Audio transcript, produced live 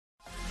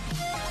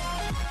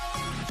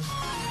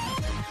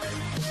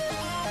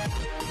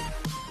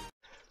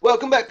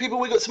Welcome back, people.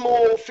 We got some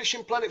more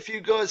Fishing Planet for you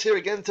guys here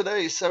again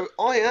today. So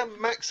I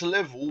am max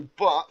level,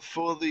 but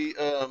for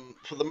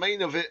the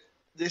main of it,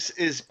 this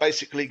is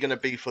basically going to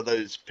be for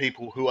those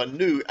people who are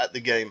new at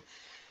the game.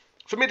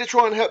 For me to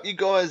try and help you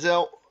guys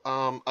out,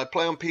 I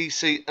play on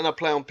PC and I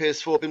play on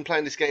PS4. I've been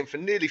playing this game for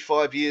nearly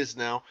 5 years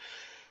now.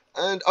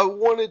 And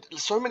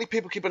so many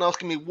people keep on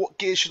asking me, what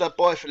gear should I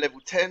buy for level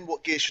 10?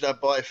 What gear should I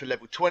buy for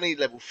level 20,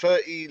 level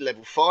 30,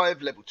 level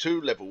 5, level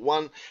 2, level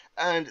 1?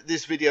 And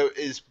this video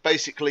is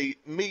basically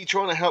me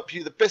trying to help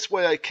you the best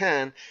way I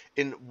can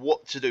in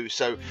what to do.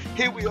 So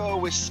here we are,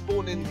 we're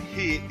spawning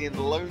here in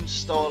Lone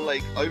Star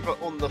Lake over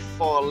on the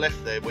far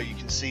left there, where you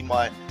can see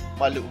my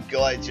little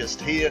guy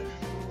just here.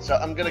 So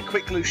I'm going to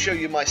quickly show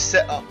you my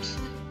setups,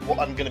 what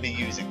I'm going to be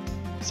using.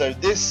 So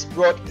this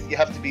rod, you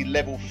have to be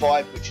level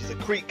 5, which is a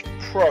Creek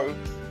Pro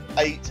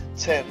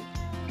 810.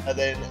 And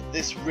then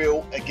this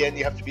reel, again,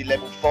 you have to be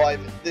level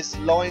 5. This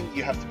line,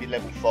 you have to be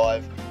level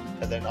 5.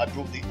 And then I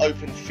brought the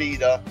open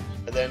feeder.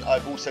 And then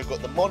I've also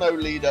got the mono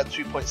leader,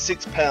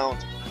 2.6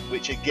 pound,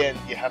 which again,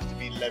 you have to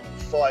be level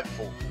 5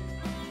 for.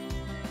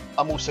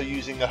 I'm also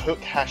using a hook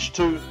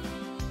 #2.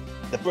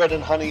 The bread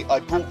and honey, I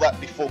brought that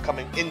before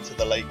coming into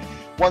the lake.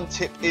 One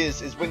tip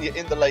is when you're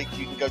in the lake,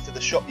 you can go to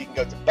the shop, you can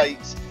go to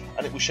baits,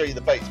 and it will show you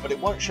the baits, but it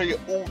won't show you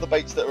all the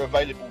baits that are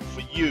available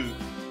for you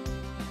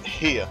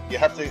here. You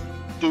have to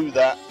do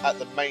that at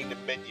the main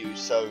menu.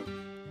 So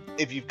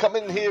if you've come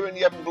in here and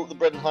you haven't brought the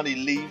bread and honey,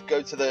 leave,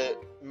 go to the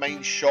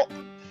main shop,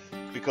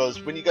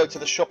 because when you go to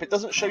the shop, it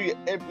doesn't show you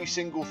every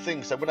single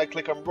thing. So when I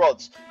click on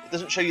rods, it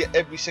doesn't show you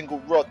every single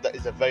rod that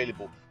is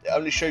available. It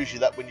only shows you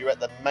that when you're at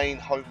the main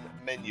home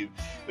menu.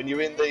 When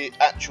you're in the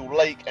actual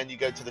lake and you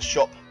go to the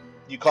shop,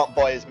 you can't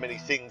buy as many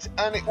things,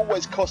 and it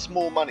always costs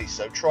more money,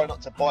 so try not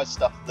to buy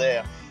stuff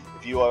there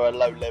if you are a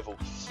low level.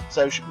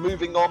 So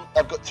moving on,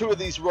 I've got 2 of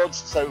these rods,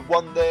 so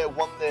one there.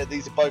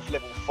 These are both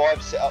level 5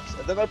 setups,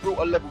 and then I brought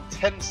a level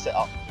 10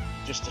 setup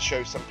just to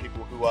show some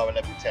people who are a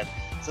level 10.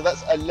 So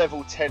that's a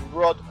level 10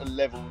 rod, a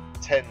level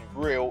 10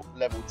 reel,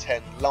 level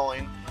 10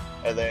 line,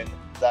 and then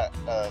that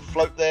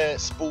float there,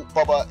 sport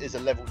bobber, is a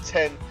level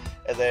 10.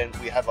 And then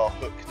we have our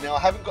hook. Now I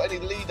haven't got any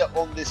leader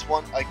on this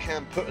one. I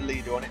can put a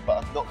leader on it,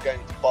 but I'm not going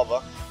to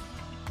bother.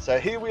 So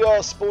here we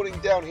are spawning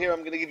down here. I'm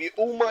going to give you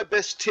all my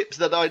best tips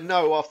that I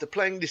know after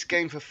playing this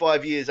game for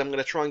 5 years. I'm going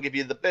to try and give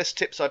you the best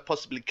tips I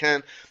possibly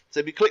can. So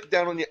if you click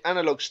down on your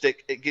analog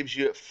stick, it gives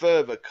you a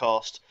further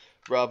cast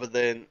rather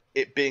than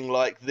it being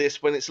like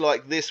this. When it's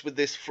like this with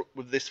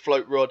this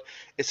float rod,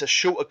 it's a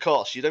shorter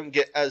cast. You don't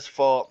get as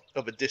far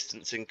of a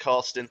distance in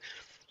casting.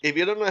 If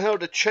you don't know how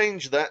to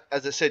change that,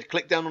 as I said,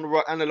 click down on the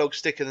right analog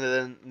stick, and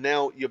then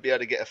now you'll be able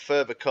to get a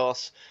further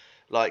cast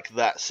like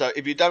that. So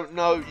if you don't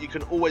know, you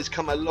can always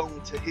come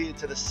along to here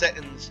to the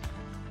settings,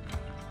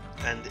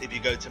 and if you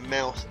go to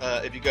mouse,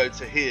 if you go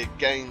to here,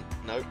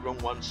 wrong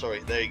one, sorry,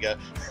 there you go.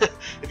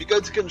 If you go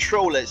to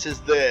controller, it says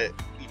there,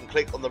 you can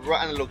click on the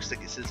right analog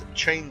stick, it says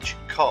change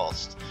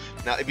cast.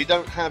 Now if you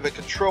don't have a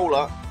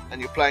controller and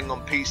you're playing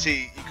on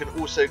PC, you can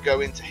also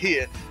go into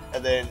here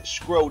and then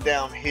scroll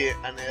down here,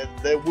 and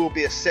there will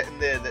be a setting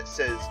there that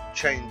says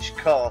change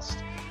cast,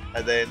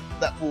 and then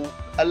that will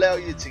allow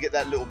you to get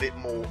that little bit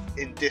more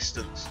in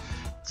distance.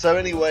 So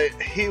anyway,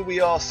 here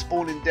we are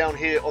spawning down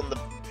here on the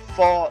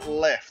far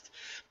left.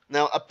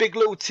 Now a big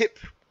little tip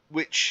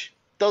which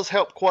does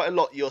help quite a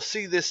lot, you'll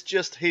see this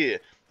just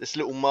here, this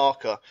little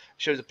marker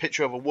shows a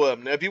picture of a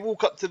worm. Now if you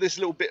walk up to this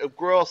little bit of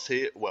grass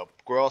here, well,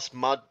 grass,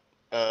 mud,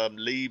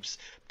 leaves,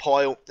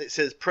 pile, it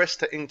says press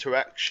to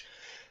interact,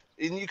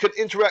 and you can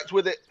interact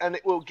with it and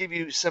it will give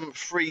you some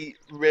free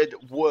red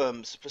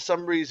worms. For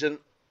some reason,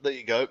 there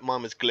you go,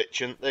 mine was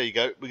glitching, there you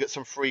go, we got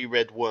some free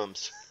red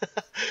worms.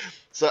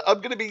 So I'm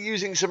going to be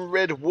using some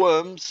red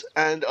worms,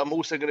 and I'm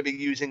also going to be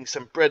using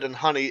some bread and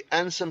honey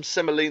and some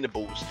semolina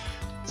balls.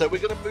 So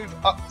we're going to move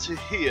up to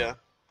here.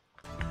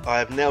 I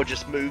have now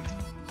just moved,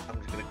 I'm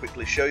just going to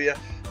quickly show you.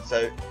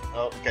 So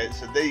okay,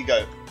 so there you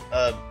go,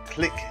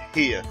 click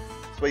here,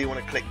 that's where you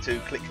want to click to,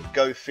 click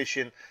go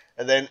fishing,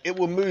 and then it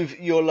will move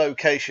your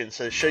location.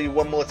 So show you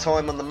one more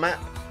time on the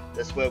map,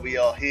 that's where we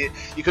are here.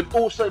 You can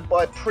also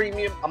buy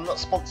premium. I'm not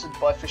sponsored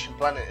by Fishing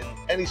Planet in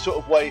any sort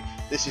of way,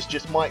 this is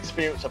just my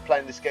experience of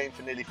playing this game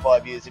for nearly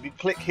 5 years. If you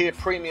click here,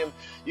 premium,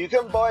 you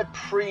can buy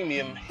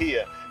premium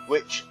here,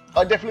 which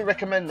I definitely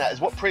recommend. That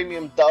is what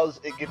premium does,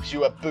 it gives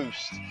you a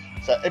boost.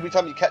 So every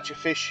time you catch a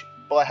fish,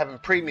 by having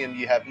premium,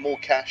 you have more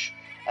cash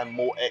and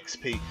more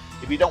XP.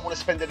 If you don't want to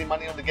spend any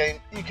money on the game,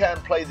 you can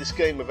play this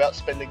game without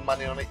spending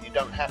money on it. You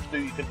don't have to.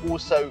 You can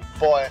also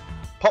buy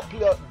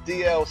popular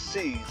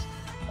DLCs.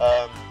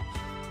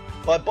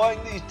 By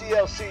buying these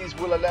DLCs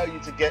will allow you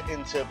to get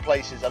into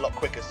places a lot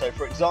quicker. So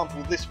for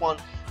example, this one,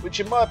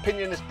 which in my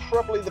opinion is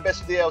probably the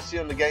best DLC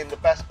on the game, the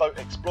Bass Boat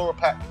Explorer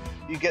Pack.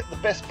 You get the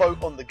best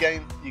boat on the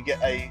game, you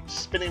get a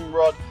spinning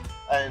rod,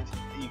 and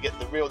you get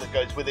the reel that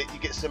goes with it. You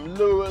get some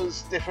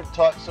lures, different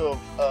types of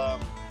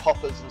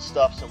poppers and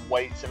stuff, some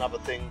weights and other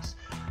things,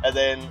 and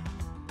then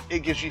it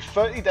gives you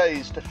 30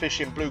 days to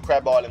fish in Blue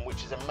Crab Island,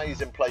 which is an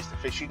amazing place to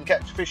fish. You can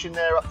catch fish in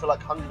there up to like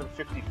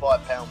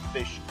 155 pound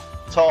fish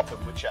tarpon,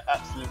 which are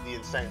absolutely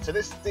insane. So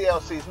this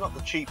DLC is not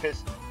the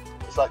cheapest.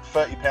 It's like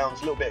 £30, a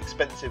little bit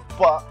expensive,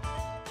 but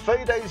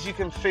 30 days you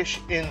can fish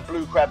in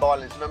Blue Crab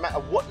Islands. No matter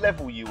what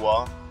level you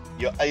are,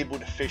 you're able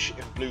to fish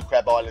in Blue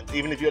Crab Islands.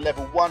 Even if you're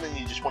level 1 and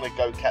you just want to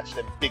go catch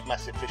them big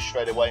massive fish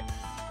straight away,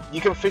 you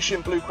can fish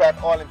in Blue Crab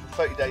Island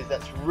for 30 days.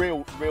 That's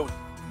real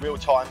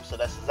time, so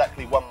that's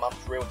exactly 1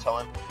 month real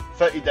time.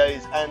 30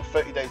 days and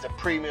 30 days of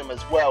premium as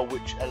well,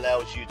 which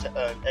allows you to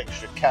earn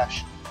extra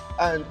cash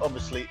and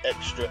obviously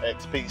extra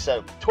XP.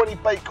 So 20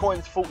 bait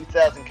coins,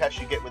 40,000 cash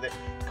you get with it.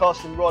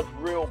 Casting rod,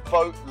 reel,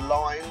 boat,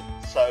 line.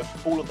 So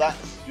all of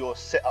that's your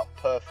setup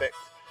perfect.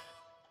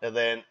 And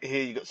then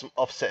here you got some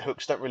offset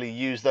hooks. Don't really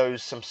use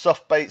those. Some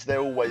soft baits, they're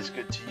always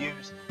good to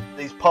use.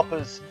 These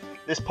poppers,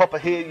 this popper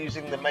here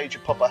using the major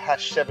popper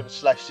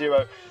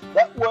 #7/0,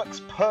 that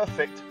works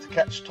perfect to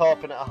catch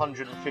tarpon at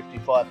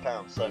 155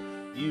 pounds. So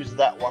use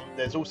that one.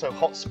 There's also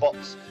hot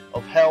spots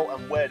of how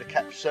and where to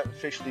catch certain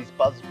fish. These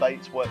buzz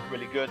baits work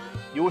really good.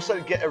 You also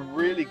get a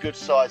really good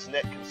size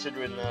net,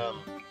 considering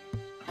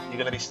you're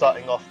going to be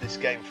starting off this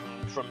game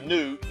from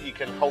new. You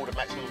can hold a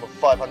maximum of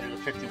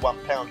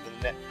 551 pounds in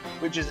net,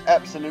 which is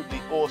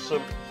absolutely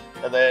awesome.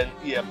 And then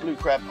yeah, Blue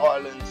Crab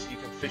Islands, you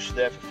can fish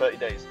there for 30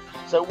 days.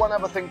 So one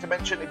other thing to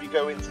mention, if you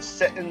go into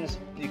settings,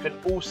 you can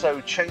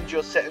also change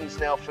your settings.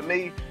 Now for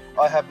me,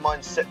 I have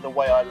mine set the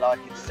way I like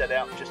it set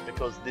out, just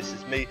because this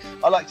is me.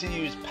 I like to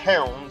use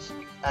pounds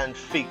and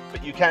feet,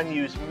 but you can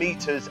use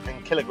meters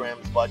and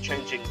kilograms by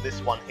changing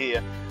this one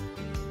here.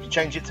 You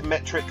change it to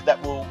metric,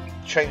 that will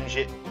change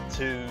it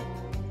to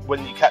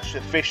when you catch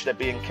the fish, they're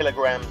being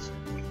kilograms.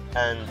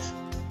 And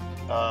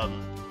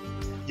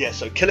yeah,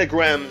 so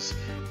kilograms.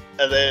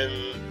 And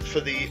then for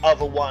the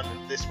other one,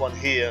 this one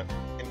here,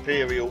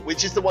 Imperial,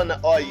 which is the one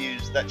that I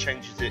use, that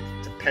changes it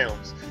to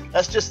pounds.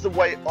 That's just the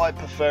way I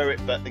prefer it,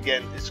 but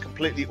again, it's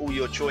completely all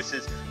your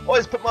choices. I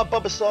always put my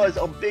bubba size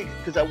on big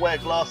because I wear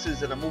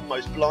glasses and I'm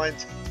almost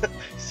blind.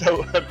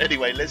 So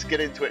anyway, let's get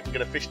into it. I'm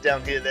going to fish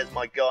down here. There's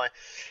my guy.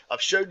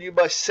 I've showed you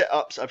my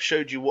setups. I've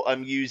showed you what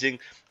I'm using.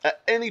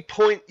 At any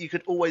point, you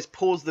could always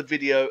pause the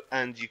video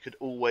and you could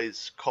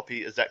always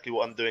copy exactly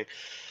what I'm doing.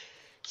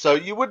 So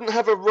you wouldn't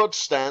have a rod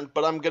stand,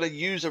 but I'm going to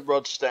use a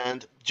rod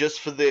stand just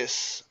for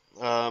this.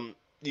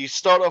 You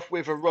start off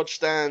with a rod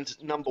stand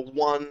number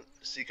 1,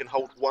 so you can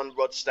hold one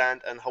rod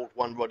stand and hold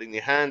one rod in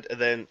your hand, and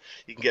then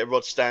you can get a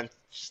rod stand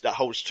that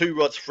holds 2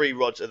 rods, 3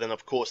 rods, and then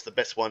of course the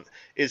best one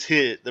is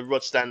here, the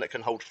rod stand that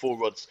can hold 4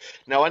 rods.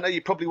 Now I know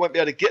you probably won't be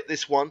able to get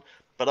this one,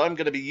 but I'm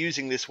going to be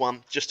using this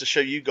one just to show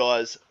you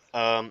guys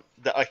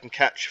that I can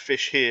catch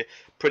fish here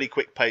pretty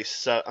quick pace.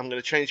 So I'm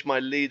going to change my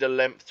leader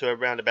length to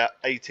around about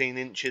 18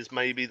 inches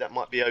maybe. That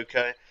might be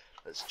okay.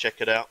 Let's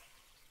check it out.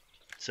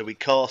 So we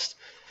cast.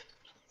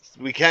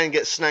 We can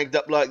get snagged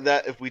up like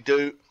that. If we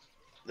do,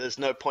 there's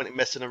no point in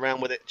messing around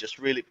with it. Just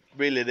reel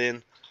it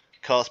in,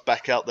 cast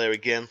back out there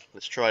again.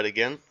 Let's try it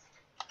again.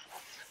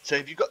 So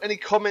if you've got any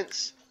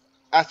comments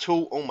at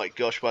all, oh my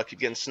gosh, well, I keep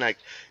getting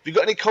snagged. If you've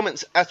got any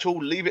comments at all,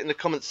 leave it in the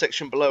comments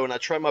section below, and I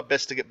try my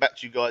best to get back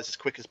to you guys as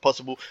quick as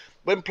possible.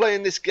 When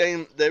playing this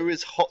game, there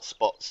is hot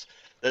spots.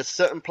 There's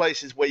certain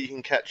places where you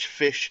can catch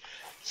fish,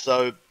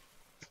 so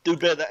do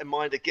bear that in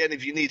mind. Again,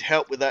 if you need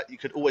help with that, you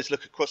could always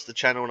look across the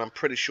channel, and I'm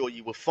pretty sure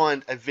you will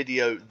find a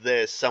video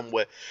there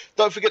somewhere.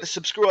 Don't forget to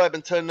subscribe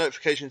and turn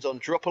notifications on.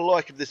 Drop a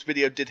like if this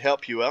video did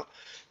help you out.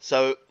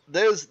 So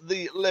there's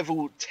the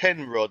level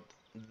 10 rod,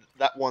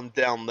 that one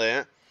down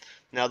there.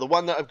 Now the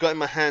one that I've got in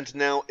my hand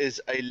now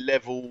is a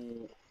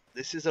level,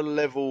 this is a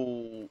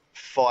level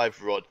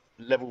 5 rod,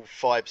 level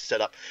 5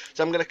 setup.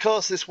 So I'm going to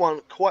cast this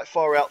one quite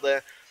far out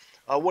there.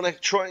 I want to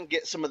try and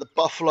get some of the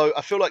buffalo.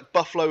 I feel like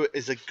buffalo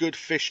is a good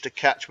fish to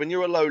catch. When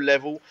you're a low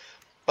level,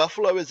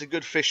 buffalo is a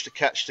good fish to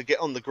catch, to get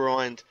on the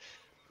grind.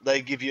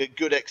 They give you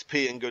good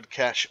XP and good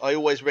cash. I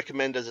always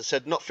recommend, as I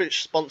said, not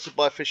fish sponsored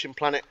by Fishing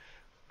Planet,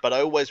 but I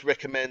always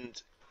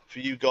recommend for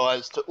you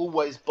guys to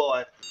always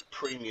buy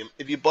premium.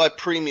 If you buy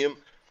premium,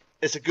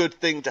 it's a good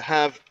thing to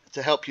have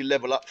to help you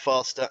level up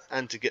faster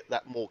and to get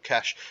that more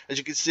cash. As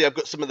you can see, I've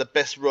got some of the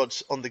best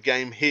rods on the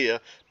game here,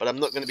 but I'm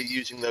not going to be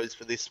using those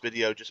for this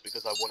video just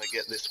because I want to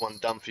get this one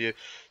done for you.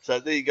 So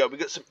there you go. We've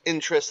got some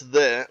interest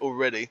there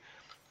already.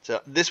 So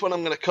this one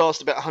I'm going to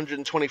cast about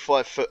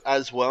 125 foot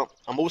as well.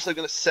 I'm also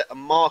going to set a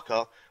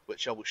marker,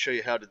 which I will show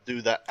you how to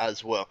do that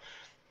as well.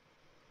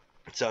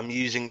 So I'm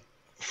using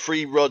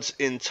 3 rods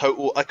in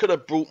total. I could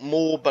have brought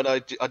more, but I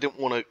didn't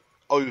want to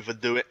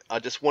overdo it. I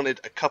just wanted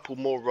a couple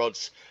more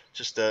rods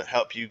just to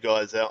help you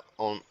guys out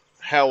on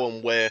how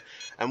and where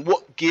and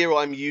what gear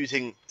I'm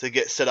using to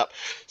get set up.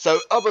 So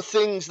other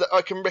things that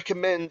I can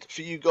recommend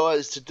for you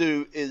guys to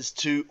do is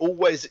to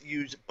always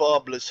use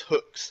barbless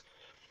hooks.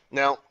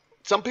 Now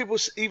some people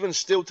even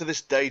still to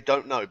this day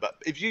don't know, but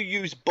if you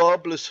use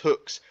barbless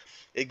hooks,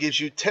 it gives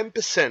you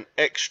 10%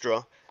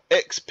 extra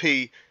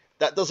XP.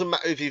 That doesn't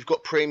matter if you've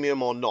got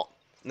premium or not.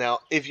 Now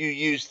if you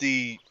use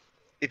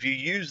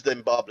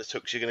them barbless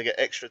hooks, you're going to get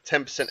extra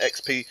 10%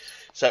 XP.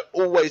 So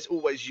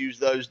always use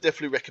those.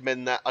 Definitely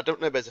recommend that. I don't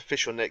know if there's a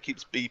fish on there. It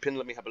keeps beeping.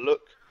 Let me have a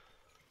look.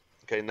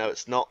 Okay, no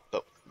it's not,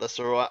 but that's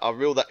alright. I'll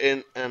reel that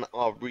in and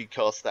I'll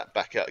recast that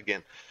back out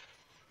again.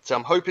 So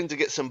I'm hoping to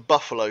get some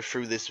buffalo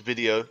through this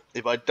video.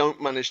 If I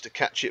don't manage to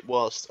catch it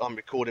whilst I'm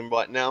recording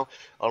right now,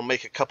 I'll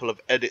make a couple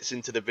of edits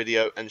into the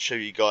video and show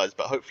you guys.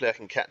 But hopefully I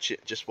can catch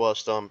it just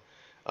whilst I'm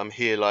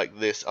here like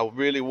this. I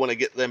really want to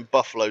get them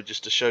buffalo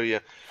just to show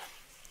you.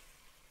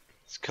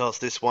 Let's cast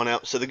this one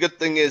out. So the good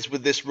thing is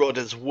with this rod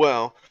as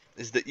well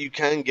is that you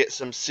can get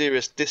some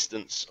serious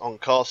distance on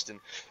casting.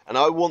 And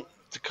I want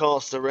to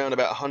cast around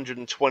about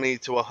 120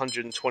 to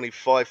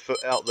 125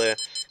 foot out there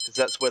because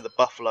that's where the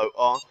buffalo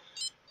are.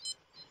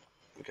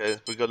 Okay,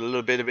 we've got a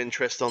little bit of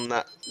interest on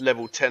that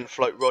level 10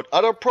 float rod.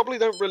 Probably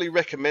don't really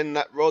recommend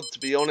that rod, to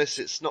be honest.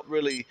 It's not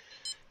really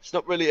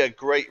a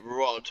great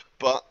rod,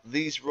 but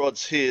these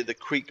rods here, the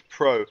Creek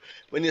Pro,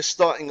 when you're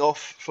starting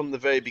off from the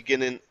very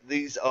beginning,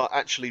 these are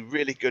actually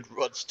really good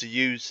rods to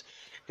use.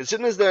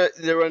 Considering as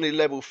they're only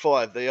level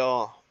 5, they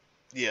are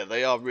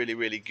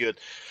really good.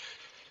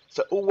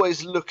 So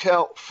always look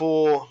out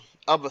for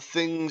other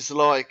things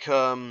like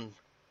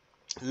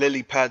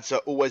lily pads are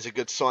always a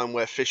good sign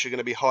where fish are going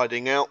to be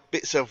hiding out.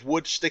 Bits of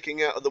wood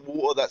sticking out of the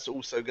water, that's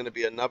also going to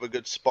be another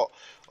good spot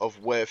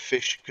of where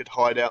fish could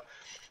hide out.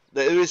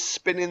 There is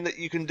spinning that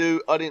you can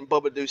do. I didn't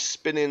bother do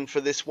spinning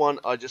for this one.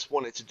 I just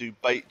wanted to do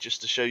bait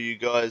just to show you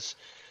guys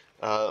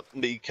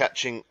me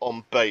catching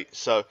on bait.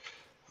 So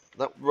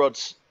that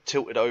rod's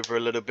tilted over a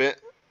little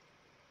bit.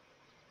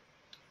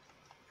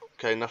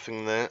 Okay,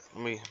 nothing there.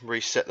 Let me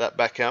reset that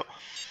back out.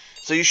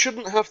 So you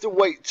shouldn't have to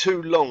wait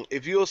too long.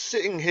 If you're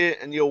sitting here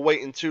and you're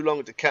waiting too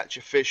long to catch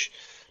a fish,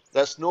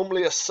 that's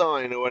normally a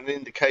sign or an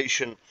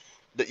indication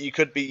that you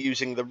could be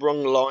using the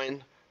wrong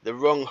line, the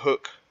wrong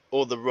hook,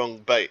 or the wrong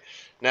bait.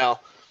 Now,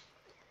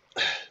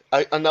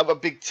 another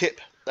big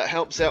tip that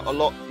helps out a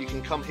lot, you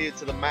can come here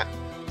to the map,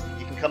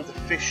 you can come to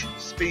fish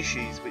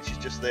species, which is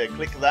just there,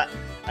 click that,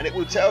 and it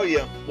will tell you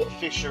what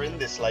fish are in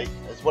this lake,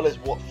 as well as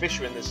what fish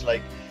are in this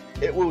lake.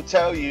 It will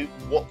tell you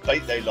what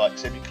bait they like.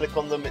 So if you click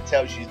on them, it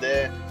tells you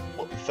there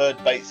what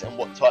preferred baits and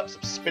what types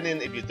of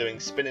spinning, if you're doing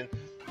spinning.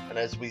 And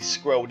as we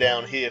scroll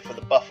down here for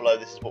the buffalo,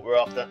 this is what we're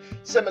after: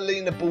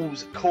 semolina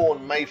balls,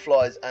 corn,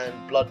 mayflies, and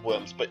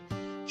bloodworms. But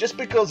just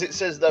because it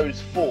says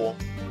those 4,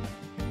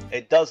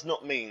 it does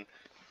not mean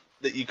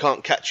that you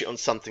can't catch it on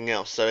something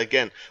else. So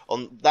again,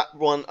 on that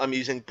one I'm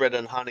using bread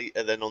and honey,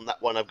 and then on that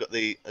one I've got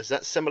is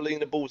that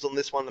semolina balls on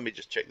this one? Let me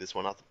just check this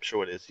one. I'm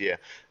sure it is, yeah.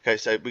 Okay,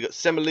 so we got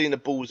semolina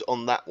balls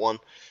on that one.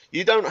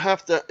 You don't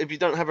have to, if you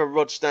don't have a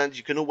rod stand,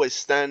 you can always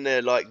stand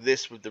there like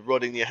this with the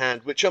rod in your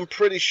hand, which I'm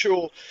pretty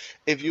sure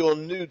if you're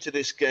new to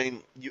this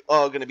game, you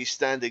are going to be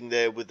standing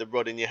there with the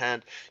rod in your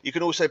hand. You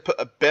can also put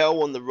a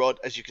bell on the rod.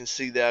 As you can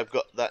see there, I've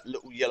got that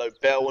little yellow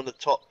bell on the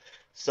top,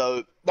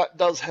 so that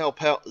does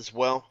help out as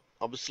well.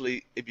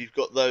 Obviously, if you've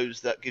got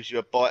those, that gives you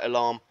a bite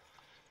alarm,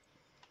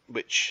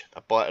 which a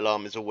bite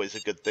alarm is always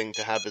a good thing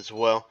to have as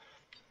well.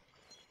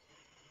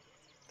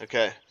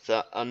 Okay,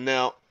 so I'm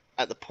now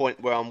at the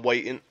point where I'm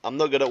waiting. I'm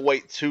not going to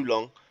wait too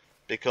long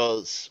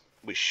because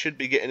we should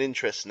be getting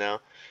interest now.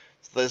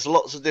 So there's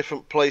lots of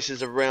different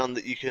places around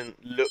that you can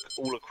look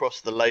all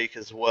across the lake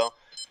as well.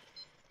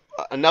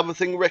 Another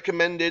thing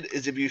recommended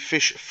is if you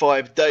fish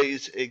 5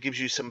 days, it gives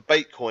you some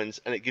bait coins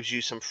and it gives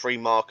you some free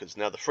markers.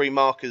 Now the free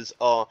markers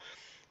are,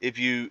 if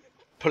you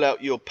pull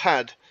out your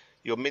pad,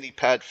 your mini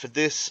pad, for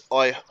this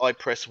I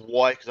press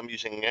Y because I'm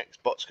using an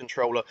Xbox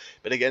controller,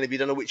 but again, if you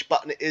don't know which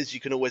button it is, you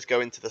can always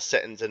go into the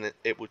settings and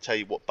it will tell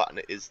you what button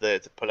it is there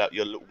to pull out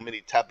your little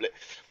mini tablet.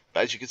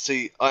 But as you can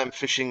see, I am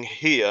fishing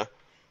here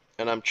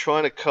and I'm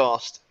trying to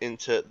cast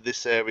into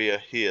this area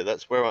here.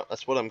 That's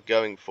what I'm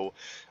going for.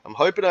 I'm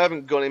hoping I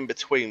haven't gone in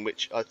between,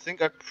 which I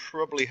think I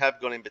probably have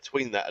gone in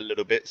between that a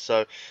little bit. So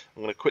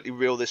I'm going to quickly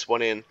reel this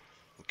one in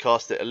and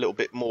cast it a little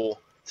bit more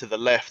to the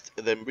left,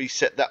 and then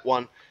reset that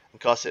one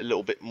and cast it a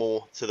little bit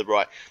more to the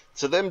right.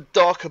 So them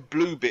darker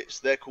blue bits,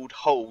 they're called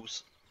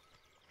holes,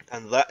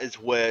 and that is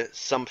where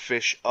some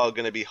fish are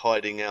going to be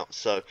hiding out.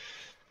 So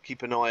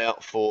keep an eye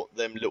out for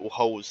them little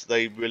holes.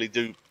 They really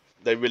do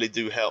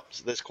help.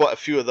 So there's quite a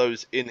few of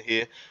those in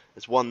here.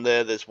 There's one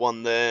there, there's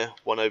one there,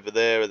 one over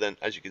there, and then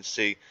as you can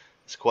see,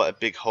 there's quite a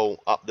big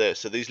hole up there.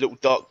 So these little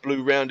dark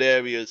blue round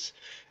areas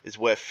is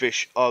where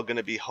fish are going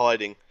to be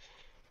hiding.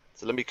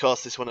 So let me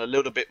cast this one a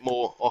little bit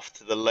more off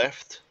to the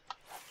left.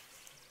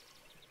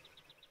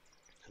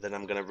 And then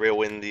I'm going to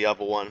reel in the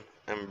other one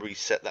and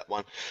reset that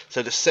one.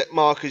 So the set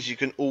markers, you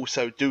can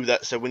also do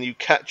that. So when you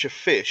catch a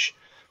fish,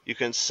 you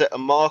can set a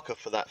marker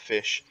for that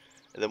fish.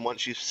 And then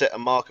once you've set a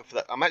marker for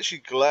that, I'm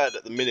actually glad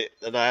at the minute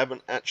that I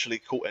haven't actually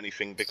caught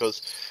anything,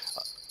 because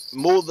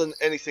more than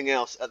anything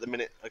else at the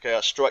minute, okay, I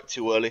strike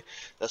too early,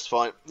 that's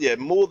fine. Yeah,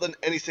 more than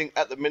anything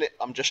at the minute,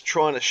 I'm just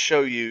trying to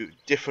show you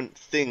different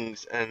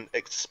things and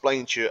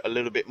explain to you a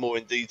little bit more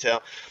in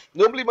detail.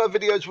 Normally my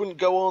videos wouldn't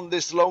go on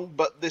this long,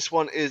 but this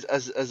one is,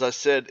 as I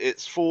said,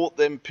 it's for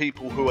them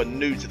people who are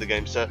new to the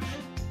game. So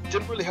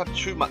didn't really have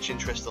too much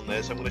interest on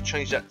there, so I'm going to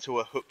change that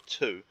to a hook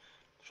 2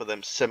 for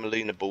them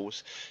semolina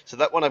balls. So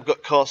that one I've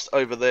got cast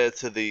over there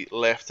to the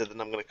left, and then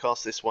I'm going to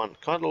cast this one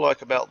kind of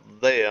like about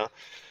there.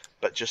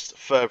 but just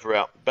further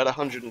out, about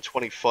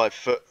 125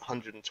 foot,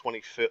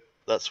 120 foot.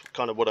 That's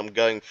kind of what I'm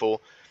going for,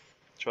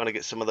 trying to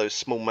get some of those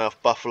smallmouth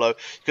buffalo. You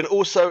can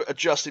also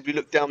adjust, if you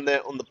look down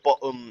there on the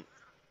bottom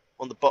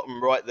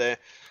right there,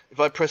 if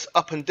I press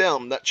up and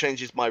down, that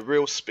changes my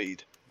reel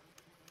speed.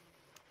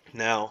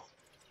 Now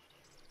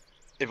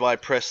if I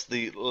press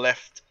the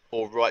left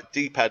or right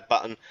D-pad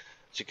button,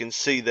 as you can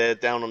see there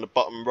down on the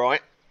bottom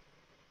right,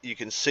 you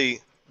can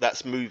see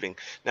that's moving.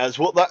 Now, as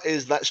what that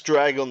is, that's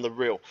drag on the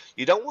reel.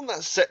 You don't want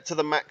that set to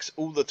the max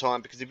all the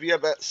time, because if you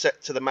have that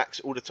set to the max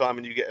all the time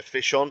and you get a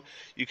fish on,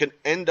 you can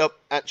end up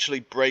actually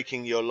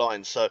breaking your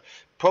line. So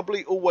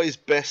probably always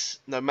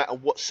best, no matter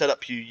what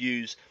setup you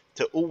use,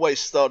 to always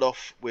start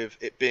off with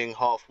it being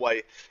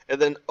halfway,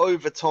 and then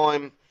over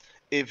time,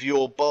 if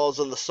your bars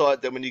on the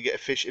side, then when you get a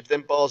fish, if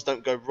them bars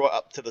don't go right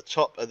up to the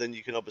top, and then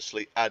you can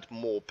obviously add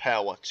more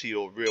power to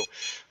your reel.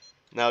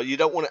 Now, you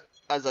don't want to,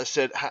 as I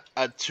said,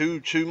 add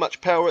too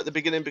much power at the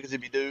beginning, because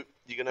if you do,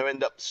 you're going to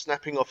end up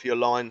snapping off your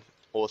line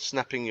or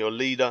snapping your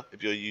leader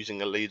if you're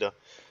using a leader,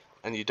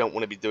 and you don't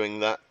want to be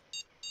doing that.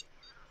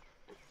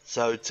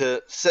 So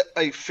to set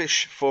a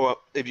fish for,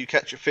 if you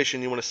catch a fish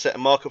and you want to set a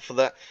marker for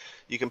that,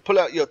 you can pull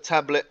out your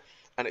tablet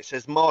and it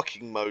says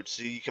marking mode,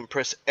 so you can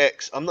press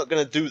X. I'm not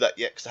going to do that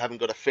yet because I haven't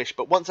got a fish,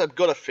 but once I've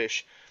got a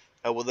fish,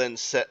 I will then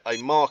set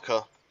a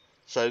marker.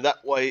 So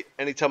that way,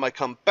 anytime I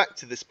come back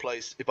to this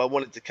place, if I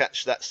wanted to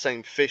catch that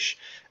same fish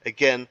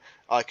again,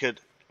 I could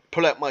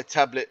pull out my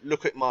tablet,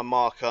 look at my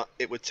marker,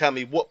 it would tell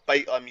me what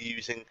bait I'm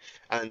using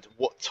and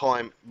what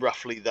time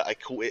roughly that I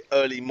caught it,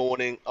 early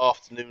morning,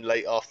 afternoon,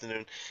 late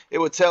afternoon. It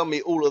would tell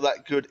me all of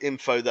that good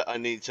info that I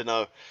need to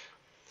know.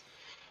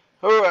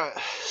 Alright,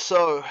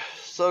 so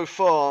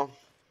far,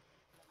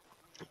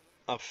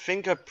 I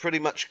think I've pretty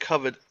much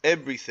covered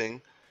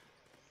everything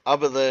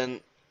other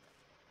than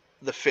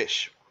the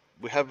fish.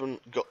 We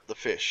haven't got the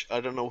fish.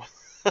 I don't know.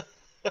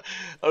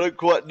 I don't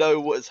quite know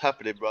what is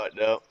happening right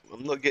now.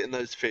 I'm not getting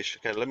those fish.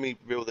 Okay, let me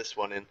reel this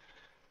one in.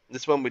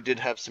 This one we did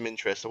have some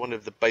interest. I wonder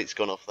if the bait's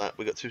gone off that.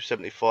 We got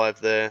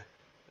 275 there.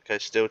 Okay,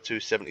 still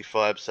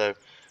 275, so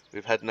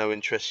we've had no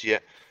interest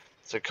yet.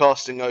 So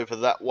casting over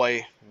that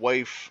way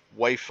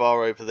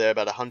far over there,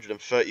 about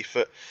 130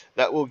 foot,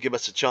 that will give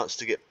us a chance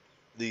to get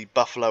the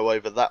buffalo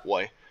over that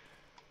way.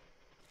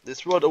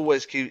 This rod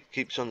always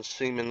keeps on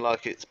seeming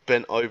like it's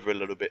bent over a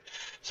little bit.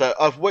 So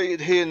I've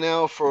waited here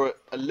now for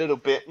a little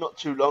bit, not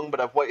too long, but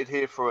I've waited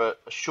here for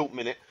a short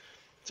minute.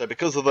 So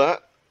because of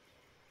that,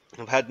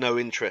 I've had no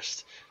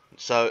interest.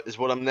 So is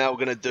what I'm now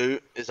going to do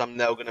is I'm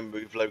now going to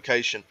move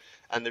location.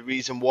 And the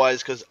reason why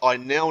is because I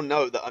now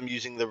know that I'm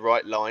using the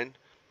right line.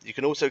 You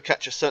can also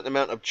catch a certain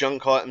amount of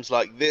junk items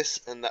like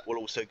this, and that will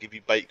also give you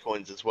bait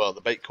coins as well.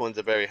 The bait coins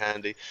are very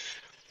handy.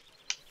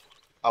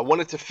 I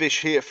wanted to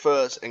fish here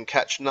first and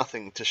catch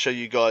nothing to show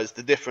you guys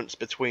the difference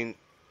between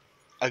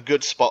a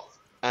good spot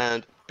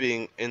and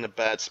being in a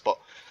bad spot.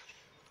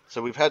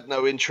 So we've had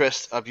no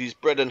interest. I've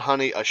used bread and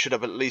honey. I should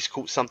have at least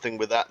caught something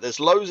with that. There's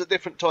loads of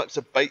different types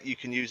of bait you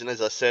can use, and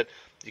as I said,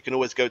 you can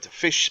always go to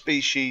fish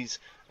species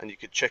and you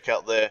can check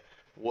out there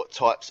what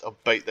types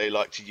of bait they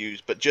like to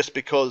use. But just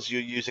because you're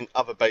using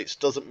other baits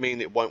doesn't mean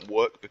it won't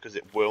work, because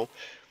it will.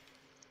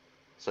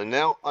 So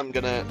now I'm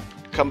going to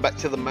come back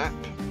to the map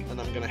and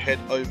I'm going to head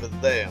over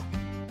there.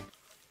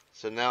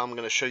 So now I'm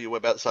going to show you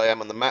whereabouts I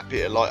am on the map.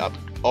 It'll light up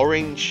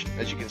orange,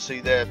 as you can see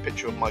there, a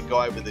picture of my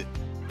guy with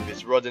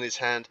his rod in his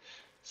hand.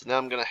 So now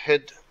I'm going to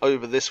head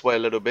over this way a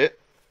little bit,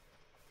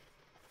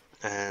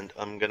 and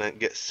I'm going to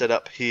get set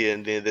up here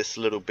near this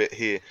little bit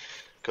here,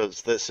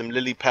 because there's some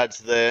lily pads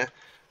there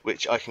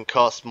which I can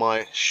cast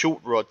my short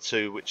rod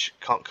to, which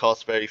can't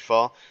cast very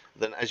far.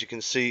 Then as you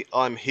can see,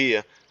 I'm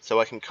here, so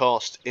I can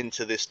cast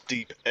into this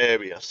deep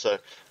area. So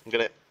I'm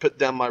going to put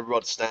down my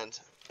rod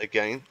stand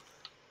again.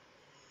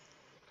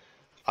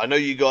 I know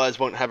you guys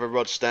won't have a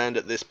rod stand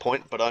at this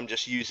point, but I'm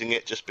just using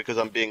it just because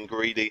I'm being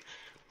greedy.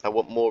 I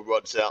want more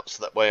rods out,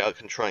 so that way I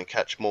can try and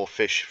catch more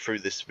fish through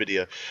this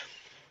video.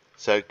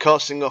 So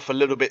casting off a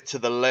little bit to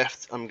the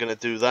left, I'm going to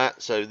do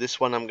that. So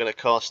this one I'm going to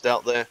cast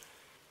out there.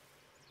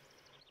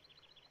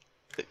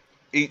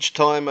 Each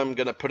time I'm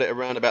going to put it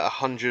around about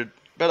 100,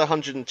 about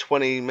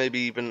 120,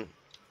 maybe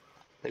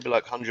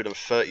like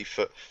 130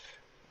 foot.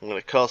 I'm going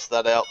to cast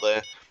that out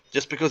there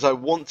just because I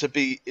want to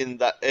be in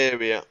that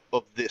area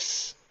of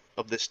this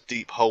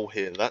deep hole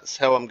here. That's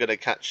how I'm going to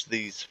catch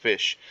these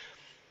fish.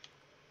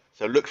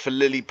 So look for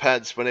lily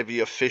pads whenever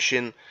you're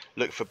fishing.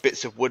 Look for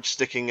bits of wood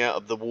sticking out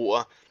of the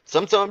water.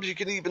 Sometimes you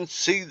can even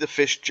see the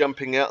fish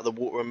jumping out of the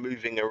water and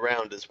moving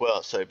around as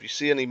well. So if you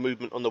see any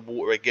movement on the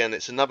water again,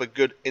 it's another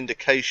good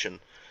indication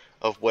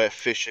of where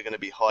fish are going to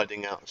be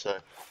hiding out. So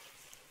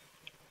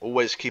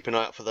always keep an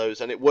eye out for those,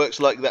 and it works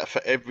like that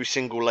for every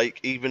single lake,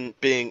 even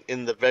being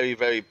in the very,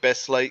 very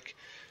best lake.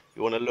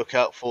 You want to look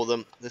out for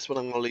them. This one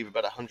I'm going to leave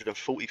about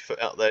 140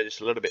 foot out there,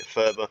 just a little bit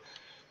further.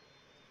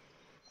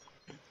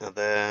 And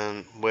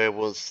then where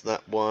was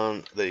that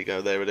one? There you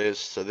go, there it is.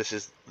 So this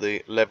is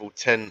the level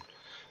 10.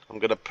 I'm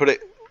going to put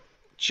it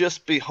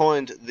just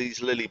behind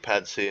these lily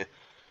pads here.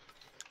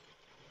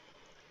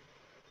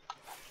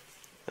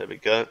 There we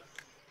go.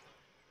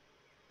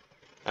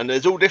 And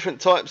there's all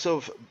different types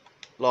of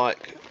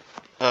like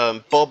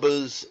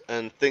bobbers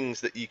and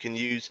things that you can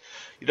use.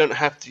 You don't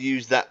have to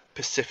use that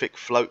Pacific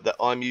float that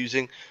I'm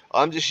using.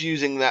 I'm just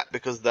using that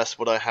because that's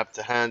what I have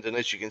to hand, and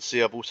as you can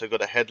see, I've also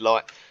got a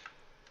headlight.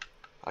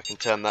 I can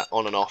turn that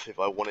on and off if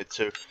I wanted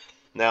to.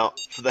 Now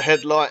for the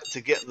headlight,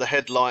 to get the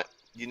headlight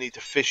you need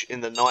to fish in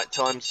the night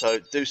time, so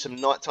do some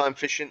nighttime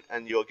fishing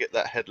and you'll get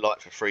that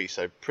headlight for free.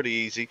 So pretty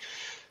easy.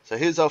 So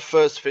here's our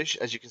first fish.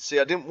 As you can see,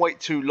 I didn't wait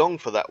too long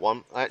for that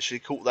one. I actually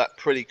caught that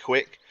pretty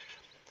quick.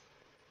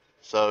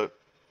 So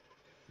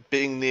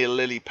being near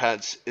lily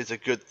pads is a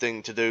good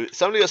thing to do.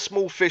 It's only a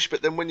small fish,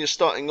 but then when you're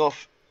starting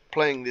off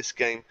playing this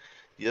game,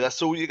 yeah,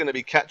 that's all you're going to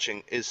be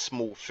catching is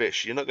small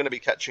fish. You're not going to be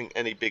catching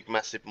any big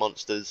massive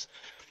monsters.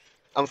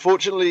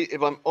 Unfortunately,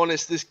 if I'm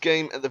honest, this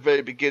game at the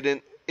very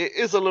beginning, it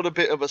is a little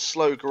bit of a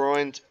slow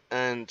grind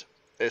and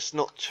it's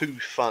not too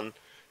fun.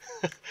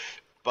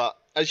 But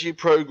as you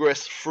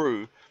progress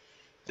through,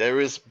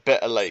 there is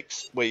better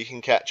lakes where you can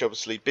catch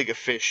obviously bigger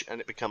fish and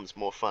it becomes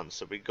more fun.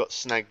 So we got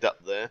snagged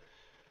up there.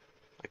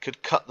 I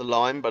could cut the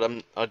line,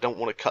 but I don't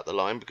want to cut the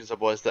line because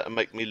otherwise that will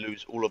make me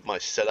lose all of my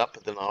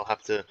setup. Then I'll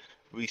have to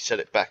reset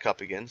it back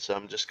up again. So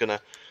I'm just going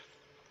to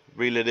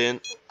reel it in,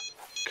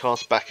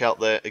 cast back out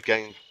there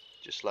again,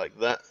 just like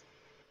that.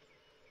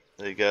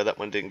 There you go, that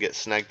one didn't get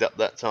snagged up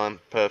that time.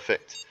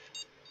 Perfect.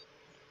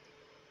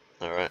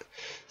 Alright,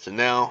 so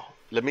now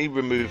let me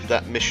remove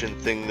that mission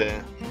thing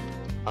there.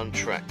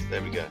 Untracked,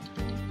 there we go.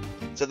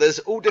 So there's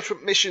all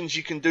different missions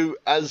you can do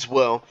as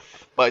well.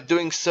 By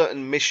doing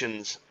certain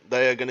missions,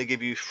 they are going to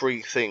give you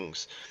free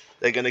things.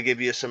 They're going to give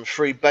you some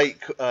free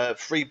bait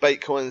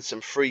coins,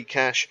 some free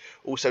cash,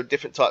 also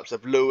different types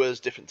of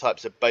lures, different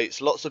types of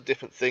baits, lots of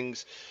different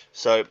things.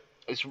 So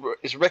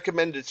it's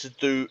recommended to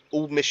do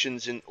all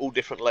missions in all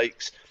different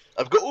lakes.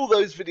 I've got all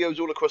those videos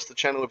all across the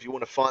channel. If you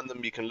want to find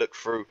them, you can look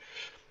through.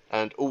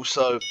 And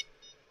also,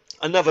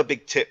 another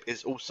big tip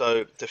is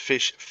also to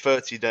fish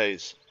 30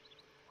 days.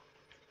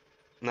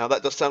 Now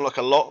that does sound like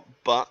a lot,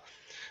 but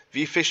if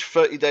you fish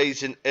 30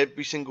 days in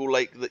every single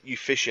lake that you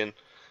fish in,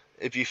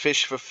 if you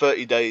fish for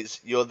 30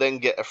 days, you'll then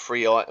get a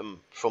free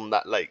item from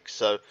that lake.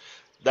 So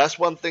that's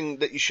one thing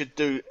that you should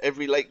do.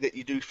 Every lake that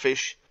you do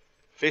fish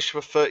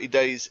for 30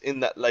 days in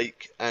that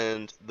lake,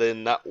 and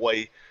then that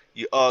way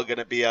you are going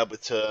to be able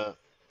to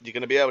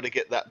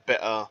get that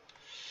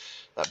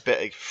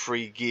better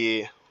free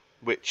gear,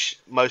 which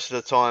most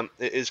of the time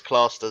it is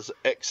classed as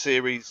X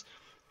series.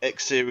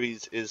 X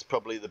series is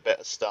probably the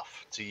better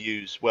stuff to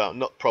use. Well,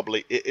 not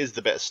probably, it is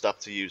the better stuff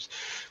to use.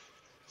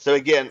 So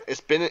again,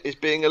 it's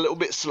being a little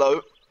bit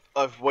slow.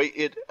 I've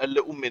waited a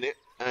little minute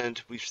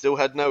and we've still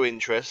had no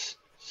interest.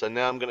 So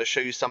now I'm going to show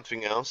you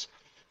something else.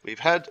 We've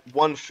had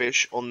one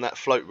fish on that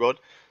float rod,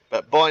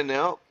 but by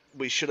now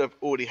we should have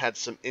already had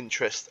some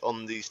interest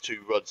on these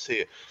two rods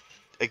here.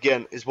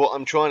 Again, is what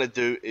I'm trying to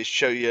do is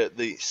show you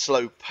the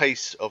slow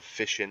pace of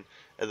fishing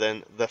and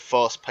then the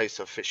fast pace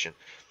of fishing.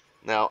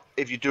 Now,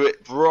 if you do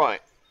it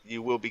right,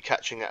 you will be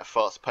catching at a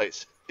fast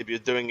pace. If you're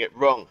doing it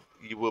wrong,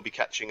 you will be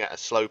catching at a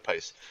slow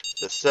pace.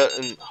 There's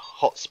certain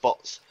hot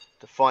spots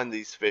to find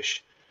these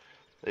fish.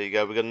 There you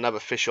go, we've got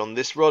another fish on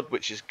this rod,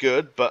 which is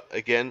good, but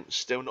again,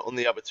 still not on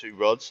the other two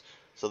rods.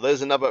 So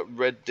there's another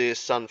red deer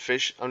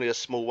sunfish, only a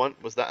small one.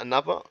 Was that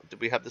another?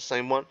 Did we have the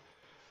same one?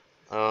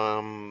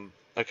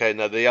 Okay,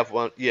 no, the other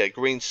one, yeah,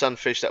 green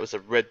sunfish, that was a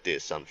red deer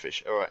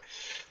sunfish. Alright,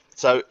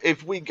 so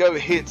if we go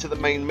here to the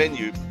main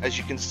menu, as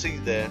you can see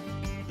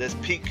there's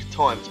peak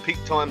times. Peak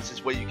times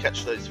is where you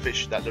catch those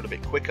fish that little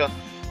bit quicker.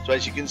 So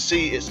as you can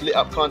see, it's lit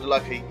up kind of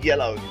like a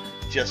yellow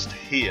just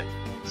here.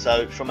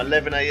 So from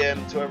 11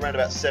 AM to around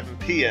about 7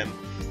 PM,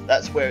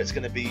 that's where it's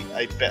going to be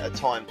a better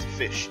time to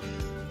fish.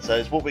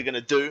 So what we're going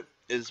to do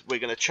is we're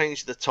going to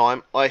change the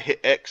time. I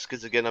hit X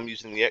because again I'm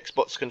using the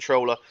Xbox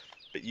controller,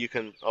 but you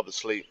can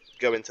obviously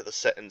go into the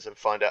settings and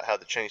find out how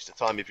to change the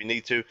time if you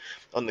need to.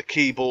 On the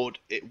keyboard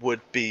it would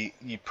be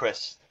you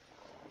press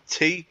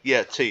T,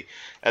 yeah, T,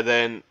 and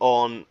then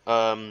on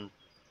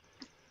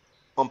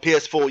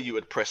PS4 you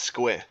would press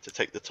square to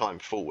take the time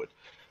forward.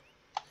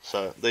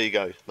 So there you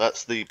go,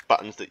 that's the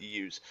buttons that you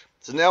use.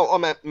 So now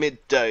I'm at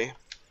midday,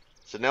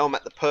 so now I'm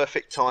at the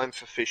perfect time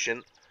for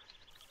fishing.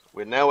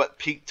 We're now at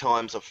peak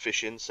times of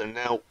fishing, so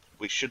now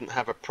we shouldn't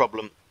have a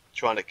problem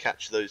trying to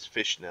catch those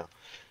fish now.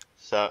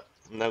 So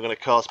I'm now going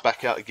to cast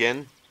back out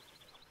again.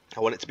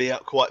 I want it to be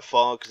out quite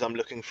far because I'm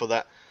looking for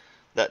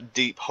that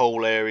deep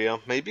hole area.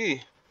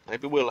 Maybe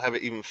we'll have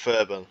it even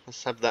further.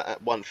 Let's have that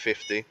at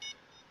 150.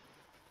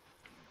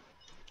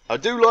 I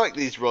do like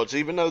these rods,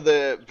 even though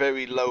they're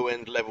very low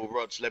end level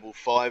rods, level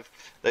 5,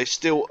 they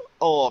still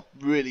are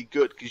really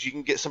good because you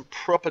can get some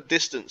proper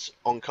distance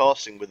on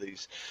casting with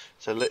these.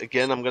 So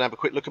again, I'm going to have a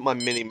quick look at my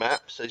mini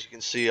map. So as you can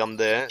see, I'm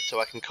there,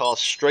 so I can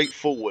cast straight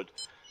forward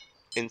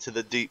into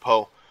the deep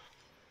hole.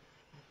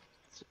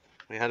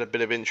 We had a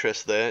bit of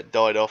interest there, it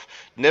died off.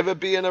 Never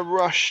be in a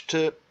rush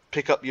to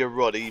pick up your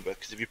rod either,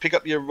 because if you pick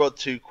up your rod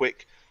too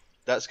quick,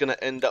 that's going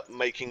to end up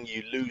making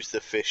you lose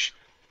the fish.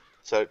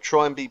 So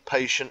try and be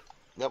patient.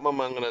 That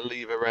one I'm going to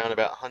leave around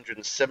about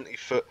 170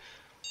 foot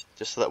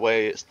just so that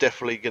way it's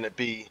definitely going to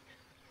be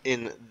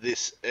in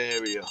this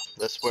area.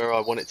 That's where I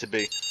want it to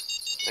be.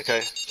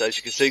 Okay, so as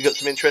you can see, got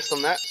some interest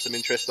on that,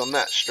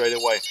 straight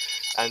away.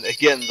 And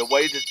again, the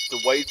way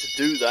to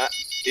do that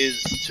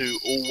is to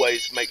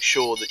always make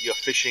sure that you're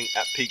fishing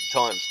at peak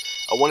times.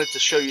 I wanted to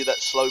show you that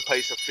slow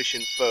pace of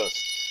fishing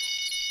first.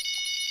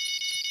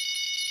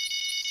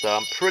 So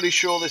I'm pretty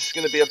sure this is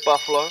going to be a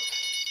buffalo.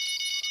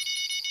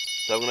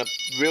 So I'm going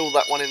to reel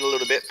that one in a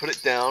little bit, put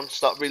it down,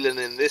 start reeling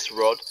in this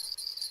rod.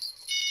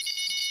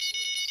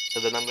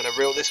 And then I'm going to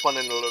reel this one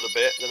in a little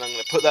bit, then I'm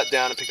going to put that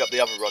down and pick up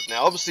the other rod.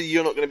 Now obviously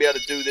you're not going to be able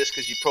to do this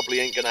because you probably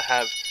ain't going to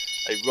have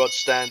a rod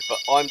stand, but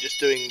I'm just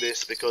doing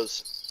this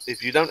because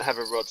if you do have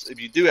a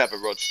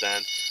rod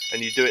stand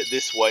and you do it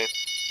this way,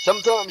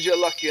 sometimes you're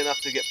lucky enough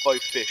to get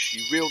both fish.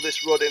 You reel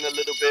this rod in a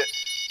little bit,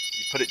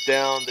 you put it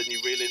down, then you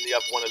reel in the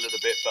other one a little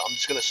bit, but I'm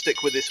just going to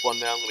stick with this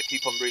one now. I'm going to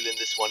keep on reeling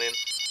this one in.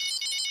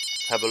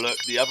 Have a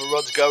look, the other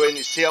rods go in.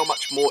 You see how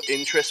much more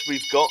interest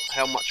we've got,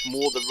 how much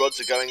more the rods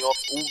are going off.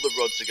 All the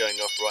rods are going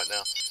off right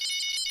now.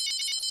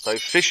 So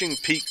fishing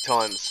peak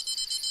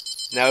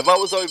times. Now if I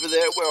was over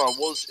there where I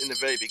was in the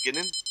very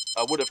beginning,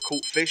 I would have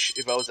caught fish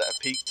if I was at a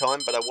peak time,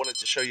 but I wanted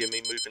to show you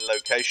me moving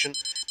location.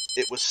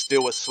 It was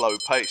still a slow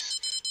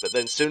pace, but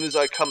then as soon as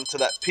I come to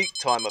that peak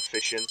time of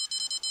fishing,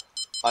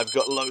 I've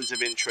got loads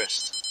of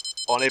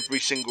interest on every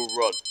single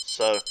rod.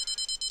 So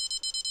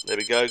there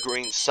we go,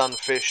 green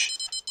sunfish.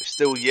 We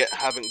still yet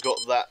haven't got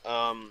that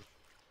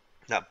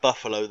that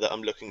buffalo that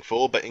I'm looking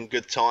for, but in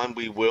good time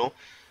we will.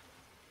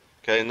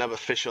 Okay, another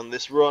fish on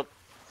this rod.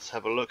 Let's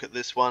have a look at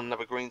this one.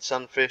 Another green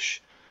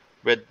sunfish,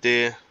 red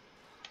deer.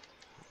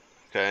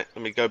 Okay,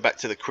 let me go back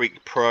to the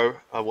Creek Pro.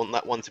 I want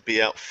that one to be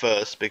out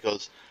first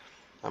because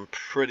I'm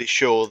pretty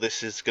sure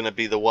this is going to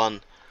be the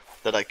one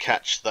that I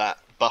catch that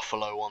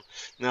buffalo on.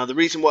 Now the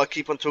reason why I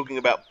keep on talking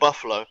about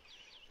buffalo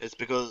is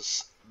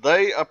because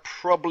they are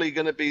probably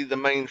going to be the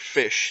main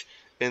fish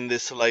in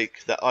this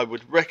lake that I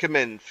would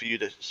recommend for you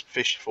to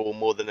fish for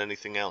more than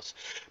anything else.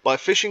 By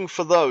fishing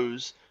for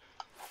those,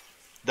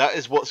 that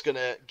is what's going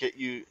to get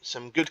you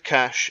some good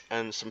cash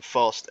and some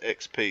fast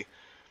XP.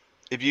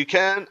 If you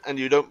can and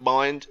you don't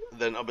mind,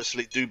 then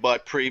obviously do buy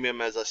premium.